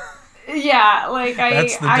possible, Hannah. Yeah,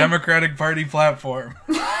 that's the Democratic Party platform.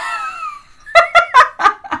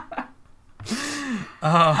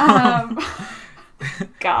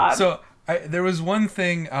 God. So there was one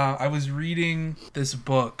thing, I was reading this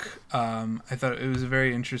book. I thought it was a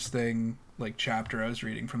very interesting chapter I was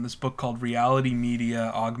reading from this book called Reality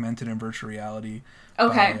Media, Augmented and Virtual Reality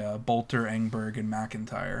by Bolter, Engberg, and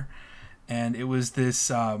McIntyre. And it was this,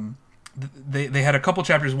 they had a couple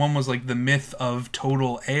chapters. One was the myth of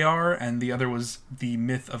total AR, and the other was the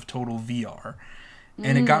myth of total VR.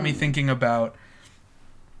 And it got me thinking about,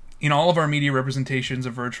 in all of our media representations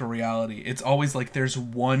of virtual reality, it's always there's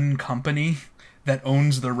one company that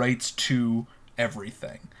owns the rights to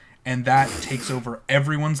everything. And that takes over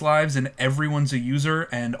everyone's lives, and everyone's a user,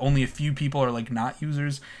 and only a few people are not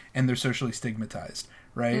users, and they're socially stigmatized,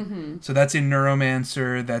 right? So that's in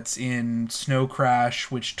Neuromancer, that's in Snow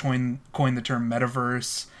Crash, which coined the term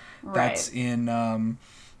metaverse. Right. That's in I'm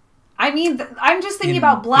just thinking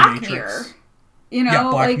about Black Mirror.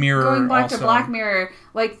 Black Mirror. Going back also. to Black Mirror,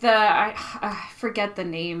 I forget the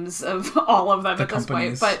names of all of them at this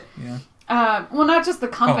point, but not just the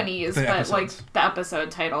companies, but episodes. The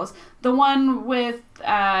episode titles. The one with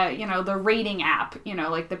the rating app.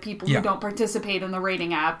 The people who don't participate in the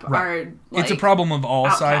rating app are. It's a problem of all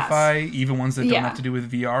outcasts. Sci-fi, even ones that don't have to do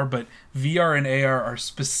with VR. But VR and AR are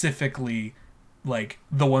specifically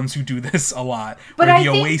the ones who do this a lot. But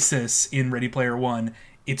Oasis in Ready Player One.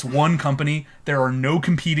 It's one company. There are no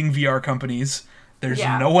competing VR companies. There's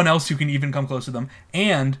no one else who can even come close to them.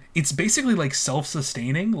 And it's basically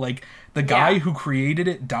self-sustaining. The guy who created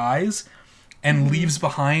it dies and leaves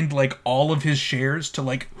behind all of his shares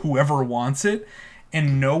to whoever wants it.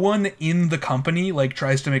 And no one in the company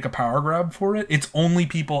tries to make a power grab for it. It's only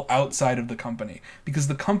people outside of the company. Because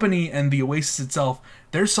the company and the Oasis itself,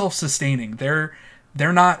 they're self-sustaining. They're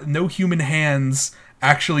not, no human hands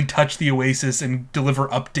actually touch the Oasis and deliver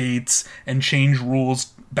updates and change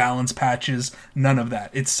rules, balance patches, none of that.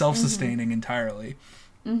 It's self-sustaining entirely.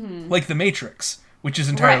 Like The Matrix, which is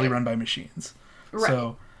entirely run by machines. Right.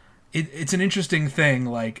 So it's an interesting thing,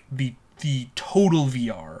 the total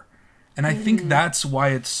VR. And I think that's why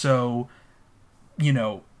it's so,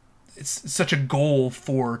 it's such a goal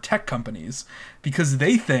for tech companies, because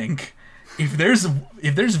they think if there's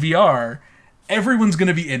VR, everyone's going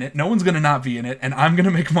to be in it, no one's going to not be in it, and I'm going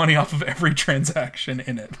to make money off of every transaction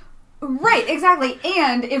in it. Right, exactly.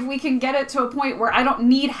 And if we can get it to a point where I don't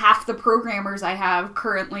need half the programmers I have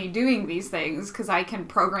currently doing these things, because I can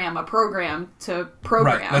program a program to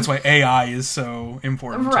program. Right, that's why AI is so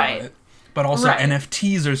important to it. But also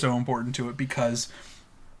NFTs are so important to it, because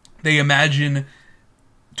they imagine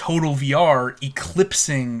total VR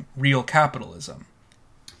eclipsing real capitalism,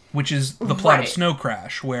 which is the plot of Snow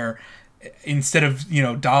Crash, where instead of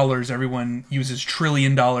dollars, everyone uses $1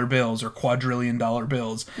 trillion bills or quadrillion dollar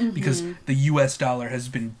bills, because the US dollar has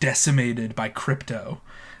been decimated by crypto.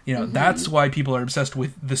 That's why people are obsessed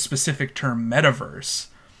with the specific term metaverse,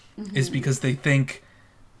 is because they think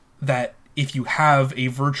that if you have a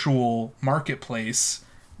virtual marketplace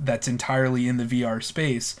that's entirely in the VR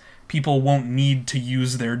space, people won't need to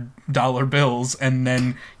use their dollar bills, and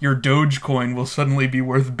then your Dogecoin will suddenly be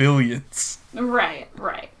worth billions. Right.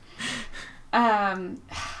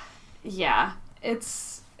 Yeah,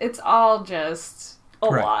 it's all just a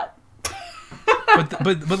lot.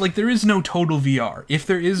 but like, there is no total VR. If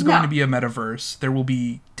there is going to be a metaverse, there will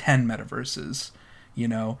be 10 metaverses, you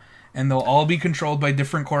know, and they'll all be controlled by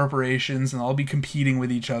different corporations, and they'll all be competing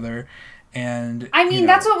with each other. And I mean,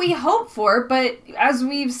 that's what we hope for, but as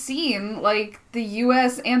we've seen, like, the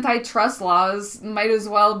U.S. antitrust laws might as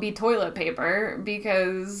well be toilet paper,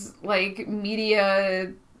 because, like,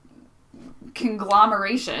 media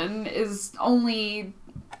conglomeration is only,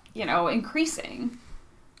 increasing.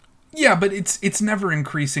 Yeah, but it's never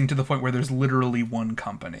increasing to the point where there's literally one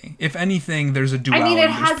company. If anything, there's a duality.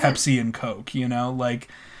 There's Pepsi and Coke, like,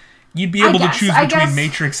 you'd be able to choose between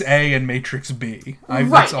Matrix A and Matrix B.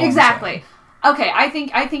 Right, exactly. Okay, I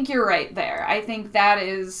think you're right there. I think that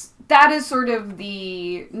is sort of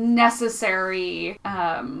the necessary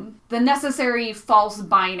false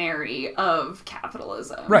binary of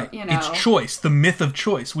capitalism. Right. It's choice, the myth of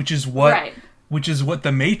choice, which is what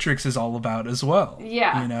the Matrix is all about as well.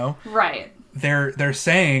 Yeah. Right. They're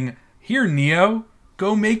saying, here, Neo,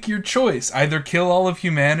 go make your choice. Either kill all of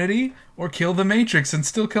humanity or kill the Matrix and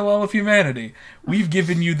still kill all of humanity. We've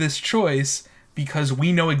given you this choice because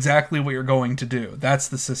we know exactly what you're going to do. That's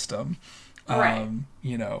the system. Right.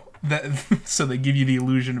 So they give you the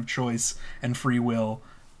illusion of choice and free will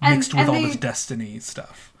mixed with all this destiny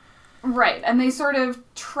stuff. Right, and they sort of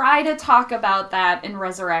try to talk about that in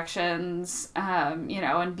Resurrections,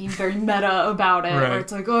 and be very meta about it, where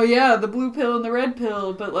it's like, oh yeah, the blue pill and the red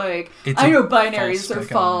pill, but like, I know binaries are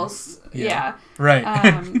false. Yeah. Right.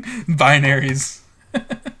 Binaries.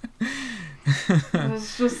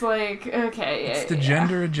 It's just like, okay. It's the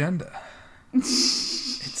gender agenda.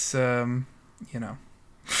 It's,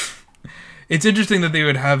 It's interesting that they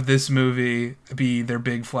would have this movie be their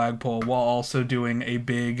big flagpole while also doing a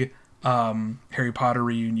big Harry Potter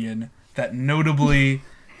reunion that notably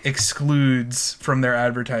excludes from their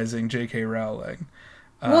advertising J.K. Rowling.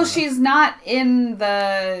 Well, she's not in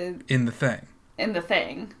the thing. In the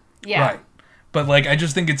thing, yeah. Right, but like, I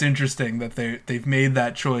just think it's interesting that they've made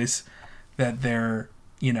that choice, that they're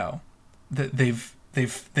that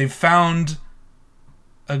they've found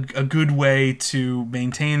a good way to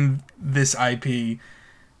maintain this IP,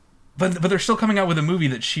 but they're still coming out with a movie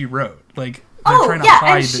that she wrote, like. They're trying to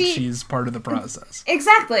hide that she's part of the process.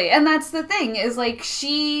 Exactly, and that's the thing, is like,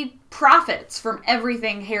 she profits from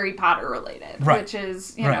everything Harry Potter related, which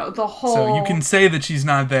is, the whole... So you can say that she's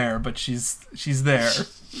not there, but she's there.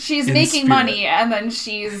 She's making money, and then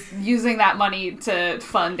she's using that money to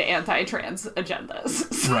fund anti-trans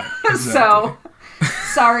agendas. Right, exactly. So,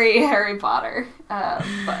 sorry, Harry Potter,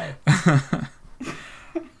 but...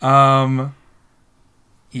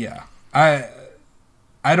 Yeah.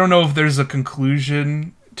 I don't know if there's a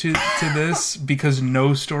conclusion to this, because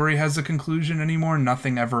no story has a conclusion anymore.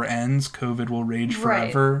 Nothing ever ends. COVID will rage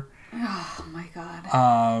forever. Right. Oh my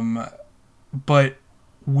god. But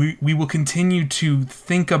we will continue to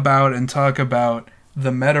think about and talk about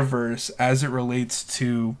the metaverse as it relates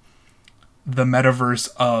to the metaverse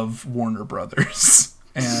of Warner Brothers.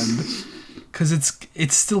 And because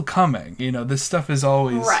it's still coming. This stuff is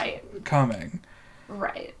always coming.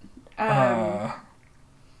 Right.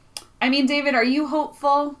 I mean, David, are you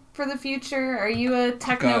hopeful for the future? Are you a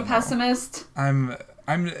techno-pessimist? No.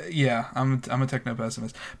 I'm a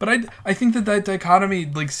techno-pessimist. But I think that dichotomy,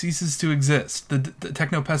 like, ceases to exist. The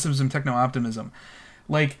techno-pessimism, techno-optimism.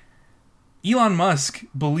 Like, Elon Musk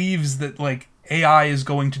believes that, like, AI is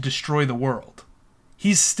going to destroy the world.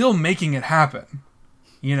 He's still making it happen.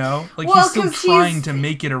 Like, he's still trying to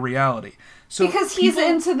make it a reality. So because he's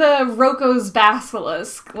into the Rocco's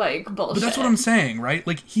basilisk, like, bullshit. But that's what I'm saying, right?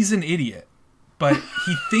 Like, he's an idiot. But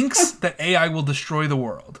he thinks that AI will destroy the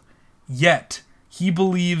world. Yet, he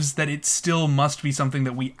believes that it still must be something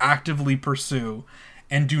that we actively pursue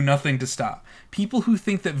and do nothing to stop. People who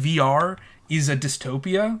think that VR is a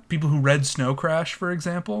dystopia, people who read Snow Crash, for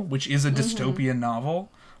example, which is a dystopian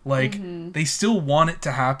novel, like, they still want it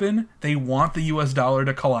to happen. They want the US dollar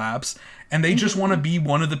to collapse. And they just want to be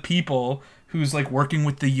one of the people who's, like, working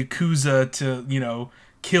with the Yakuza to,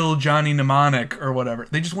 kill Johnny Mnemonic or whatever.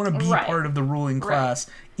 They just want to be part of the ruling class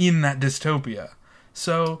in that dystopia.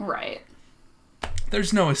 So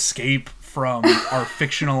there's no escape from our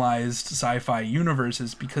fictionalized sci-fi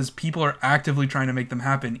universes, because people are actively trying to make them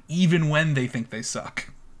happen even when they think they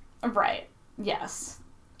suck. Right. Yes.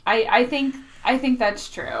 I think that's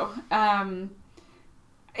true.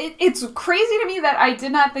 It's crazy to me that I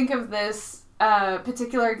did not think of this a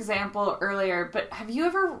particular example earlier, but have you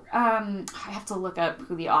ever, I have to look up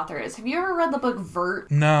who the author is. Have you ever read the book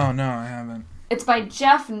Vert? No, I haven't. It's by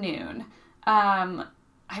Jeff Noon. I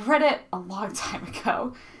read it a long time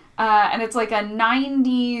ago. And it's like a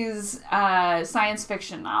 90s science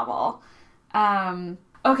fiction novel.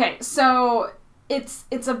 Okay, so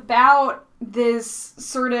it's about this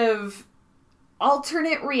sort of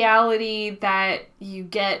alternate reality that you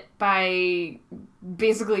get by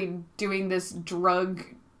basically doing this drug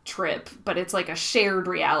trip, but it's like a shared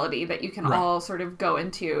reality that you can all sort of go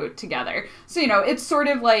into together. So, it's sort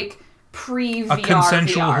of like pre-VR, a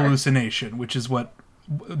consensual VR. hallucination, which is what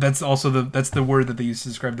that's the word that they use to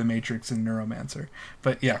describe the Matrix in Neuromancer.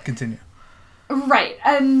 But yeah, continue. Right,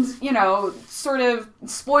 and sort of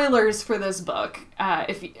spoilers for this book.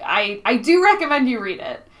 I do recommend you read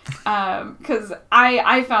it because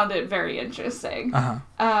I found it very interesting.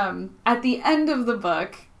 At the end of the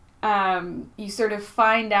book, you sort of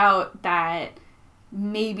find out that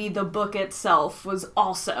maybe the book itself was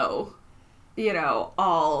also,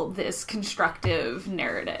 all this constructive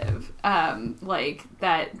narrative. Like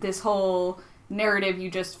that this whole narrative you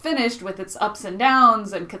just finished with its ups and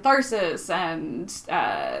downs and catharsis and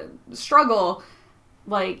struggle,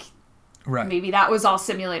 like maybe that was all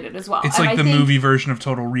simulated as well. It's like the movie version of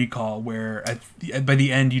Total Recall, where by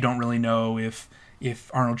the end you don't really know if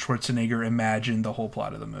Arnold Schwarzenegger imagined the whole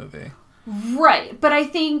plot of the movie. Right, but I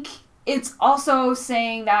think it's also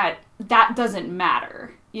saying that doesn't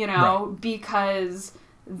matter, because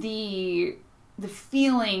the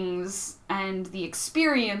feelings and the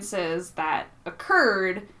experiences that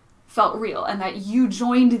occurred felt real, and that you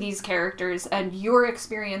joined these characters, and your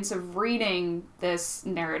experience of reading this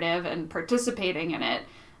narrative and participating in it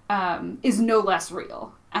is no less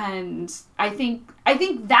real. And I think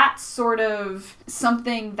that's sort of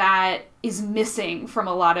something that is missing from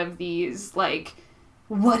a lot of these, like,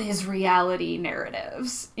 what is reality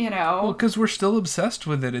narratives, Well, because we're still obsessed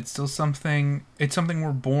with it. It's still something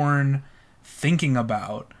we're born thinking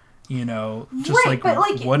about, just right,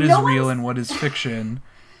 like what is real and what is fiction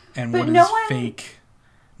and what is fake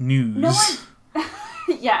news.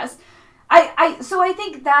 Yes. So I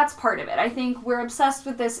think that's part of it. I think we're obsessed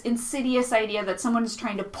with this insidious idea that someone is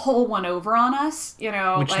trying to pull one over on us,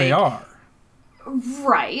 Which they are.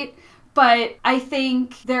 Right. But I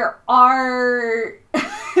think there are...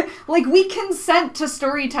 we consent to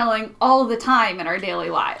storytelling all the time in our daily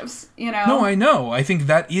lives, No, I know. I think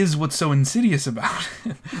that is what's so insidious about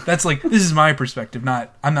it. That's this is my perspective.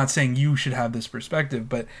 I'm not saying you should have this perspective,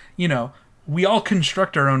 but, we all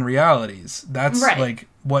construct our own realities. That's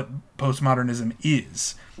what postmodernism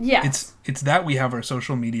is. Yes. It's that we have our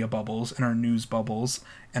social media bubbles and our news bubbles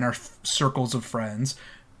and our circles of friends,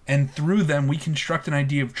 and through them we construct an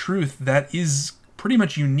idea of truth that is pretty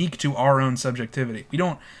much unique to our own subjectivity. We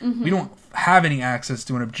don't have any access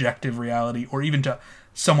to an objective reality or even to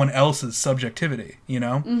someone else's subjectivity,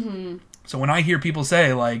 Mm-hmm. So when I hear people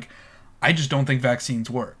say, I just don't think vaccines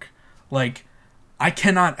work, I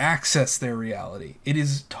cannot access their reality. It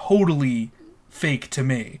is totally fake to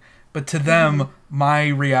me. But to them, my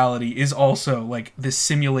reality is also, this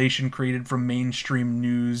simulation created from mainstream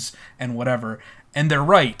news and whatever. And they're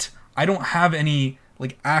right. I don't have any,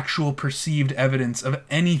 actual perceived evidence of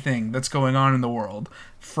anything that's going on in the world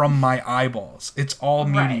from my eyeballs. It's all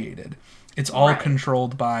mediated. Right. It's all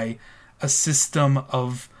controlled by a system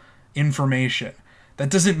of information. That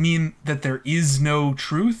doesn't mean that there is no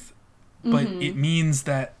truth, but it means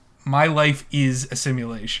that my life is a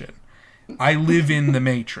simulation. I live in the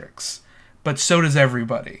Matrix, but so does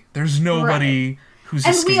everybody. There's nobody who's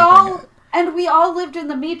escaping it. And we all lived in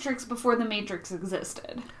the Matrix before the Matrix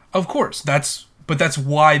existed. Of course, that's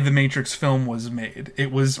why the Matrix film was made.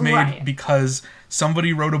 It was made because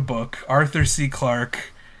somebody wrote a book,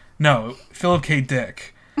 Philip K.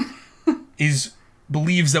 Dick,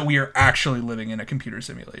 believes that we are actually living in a computer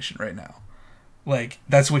simulation right now.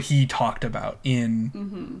 That's what he talked about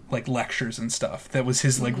in, lectures and stuff. That was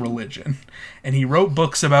his, religion. And he wrote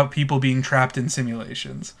books about people being trapped in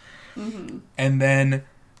simulations. Mm-hmm. And then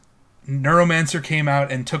Neuromancer came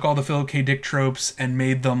out and took all the Philip K. Dick tropes and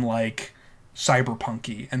made them,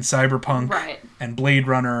 cyberpunky. And Cyberpunk and Blade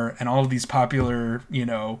Runner and all of these popular,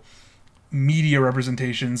 media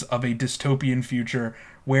representations of a dystopian future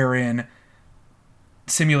wherein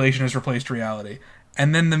simulation has replaced reality.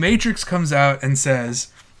 And then the Matrix comes out and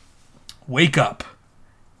says, wake up,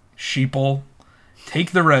 sheeple,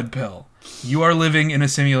 take the red pill. You are living in a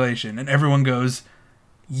simulation. And everyone goes,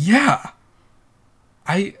 yeah,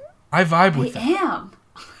 I vibe with that. I am.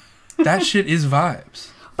 That shit is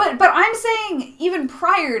vibes. But I'm saying even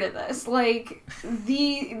prior to this,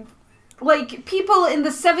 like, people in the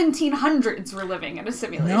 1700s were living in a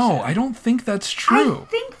simulation. No, I don't think that's true. I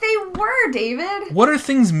think they were, David. What are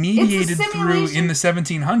things mediated through in the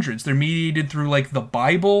 1700s? They're mediated through, like, the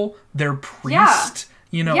Bible, their priest,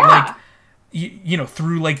 like,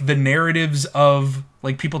 through, like, the narratives of,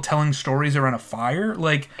 like, people telling stories around a fire.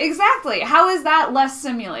 Like, exactly. How is that less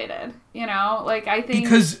simulated? Like, I think...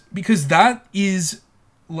 Because that is,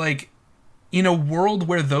 like, in a world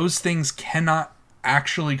where those things cannot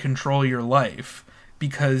actually control your life,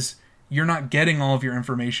 because you're not getting all of your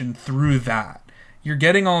information through that. You're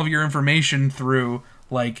getting all of your information through,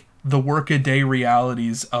 like, the workaday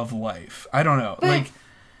realities of life. I don't know. But like,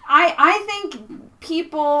 I think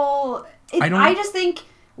people... I just think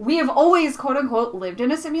we have always, quote-unquote, lived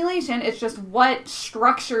in a simulation. It's just what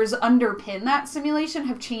structures underpin that simulation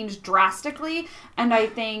have changed drastically. And I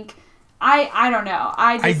think... I don't know.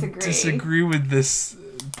 I disagree. I disagree with this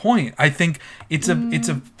point. I think it's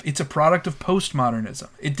a product of postmodernism.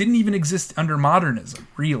 It didn't even exist under modernism,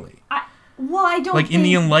 really. I don't like think in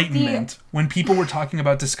the Enlightenment, when people were talking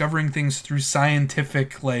about discovering things through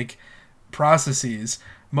scientific, like, processes,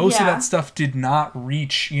 most of that stuff did not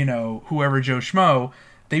reach, whoever Joe Schmo.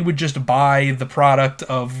 They would just buy the product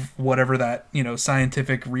of whatever that,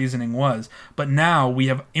 scientific reasoning was. But now we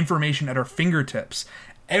have information at our fingertips.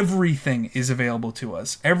 Everything is available to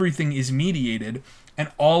us. Everything is mediated. And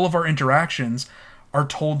all of our interactions are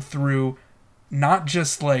told through not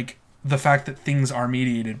just, like, the fact that things are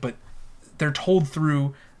mediated, but they're told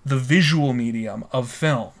through the visual medium of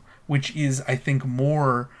film, which is, I think,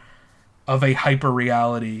 more of a hyper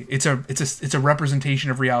reality. It's a representation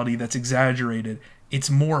of reality that's exaggerated. It's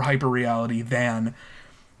more hyper reality than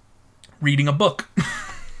reading a book.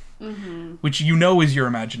 Mm-hmm. Which is your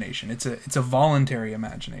imagination. It's a voluntary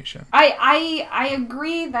imagination. I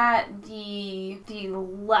agree that the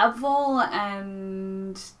level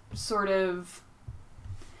and sort of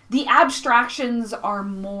the abstractions are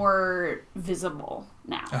more visible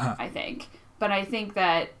now, I think. But I think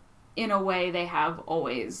that in a way they have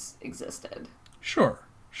always existed. Sure.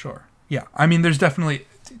 Yeah. I mean, there's definitely...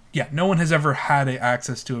 Yeah, no one has ever had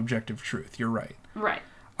access to objective truth. You're right. Right.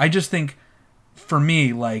 I just think... For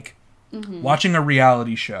me, like, watching a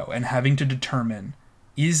reality show and having to determine,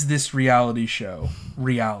 is this reality show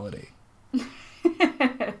reality?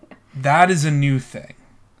 That is a new thing.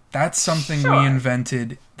 That's something we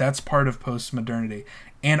invented. That's part of postmodernity.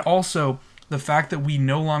 And also, the fact that we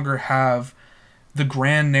no longer have the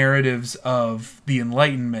grand narratives of the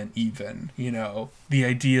Enlightenment, even, the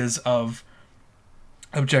ideas of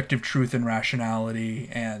objective truth and rationality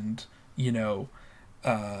and,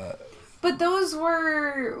 But those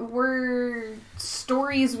were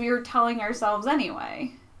stories we were telling ourselves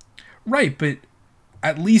anyway. Right, but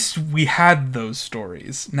at least we had those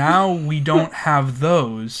stories. Now we don't have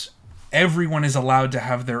those. Everyone is allowed to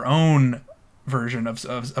have their own version of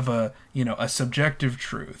a subjective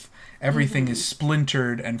truth. Everything is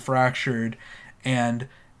splintered and fractured, and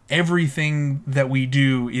everything that we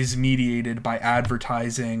do is mediated by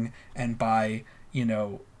advertising and by,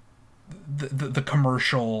 the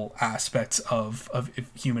commercial aspects of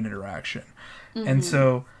human interaction. And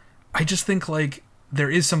so I just think, like, there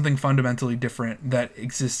is something fundamentally different that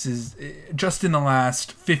exists just in the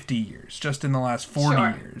last 50 years, just in the last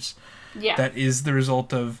 40 years. Yeah. That is the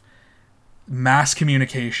result of mass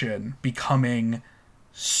communication becoming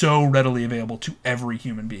so readily available to every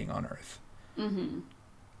human being on Earth.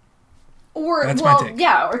 Or, that's my take.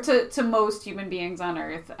 Yeah, or to most human beings on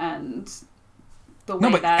Earth, and...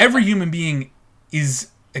 but every human being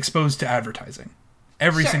is exposed to advertising.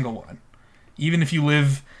 Every single one. Even if you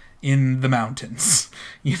live in the mountains,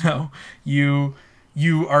 you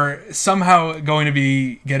are somehow going to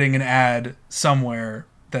be getting an ad somewhere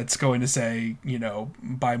that's going to say,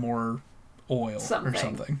 buy more oil or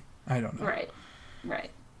something. I don't know.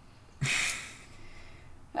 Right.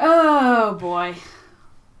 Oh, boy.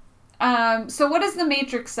 So what is the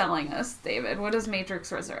Matrix selling us, David? What is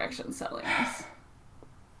Matrix Resurrection selling us?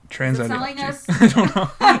 Trans ideology. I don't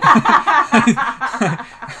know.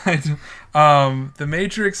 The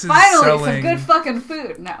Matrix is finally some good fucking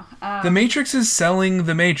food. No, the Matrix is selling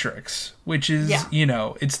the Matrix, which is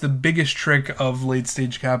it's the biggest trick of late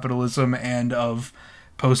stage capitalism and of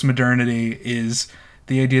postmodernity, is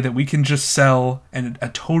the idea that we can just sell a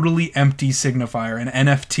totally empty signifier, an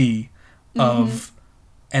NFT of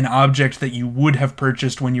an object that you would have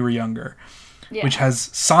purchased when you were younger, which has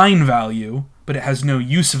sign value, but it has no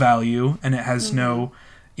use value, and it has no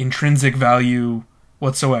intrinsic value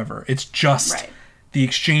whatsoever. It's just the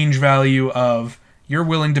exchange value of, you're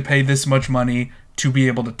willing to pay this much money to be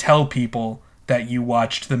able to tell people that you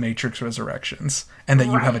watched The Matrix Resurrections, and that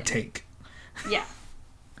you have a take Yeah.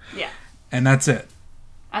 Yeah. And that's it.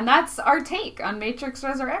 And that's our take on Matrix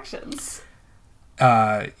Resurrections.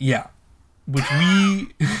 Yeah. Which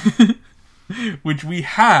we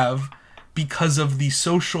have because of the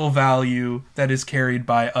social value that is carried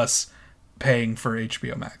by us paying for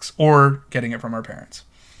HBO Max or getting it from our parents.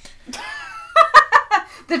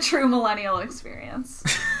 The true millennial experience.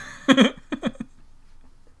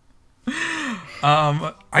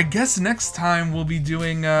 I guess next time we'll be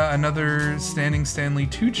doing another Standing Stanley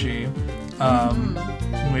Tucci,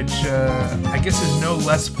 which I guess is no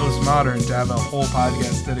less postmodern to have a whole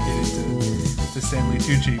podcast dedicated to Stanley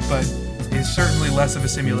Tucci, but is certainly less of a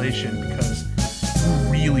simulation because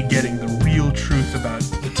we're really getting the real truth about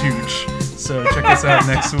the Tooch. So check us out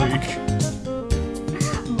next week.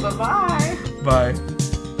 Bye-bye. Bye.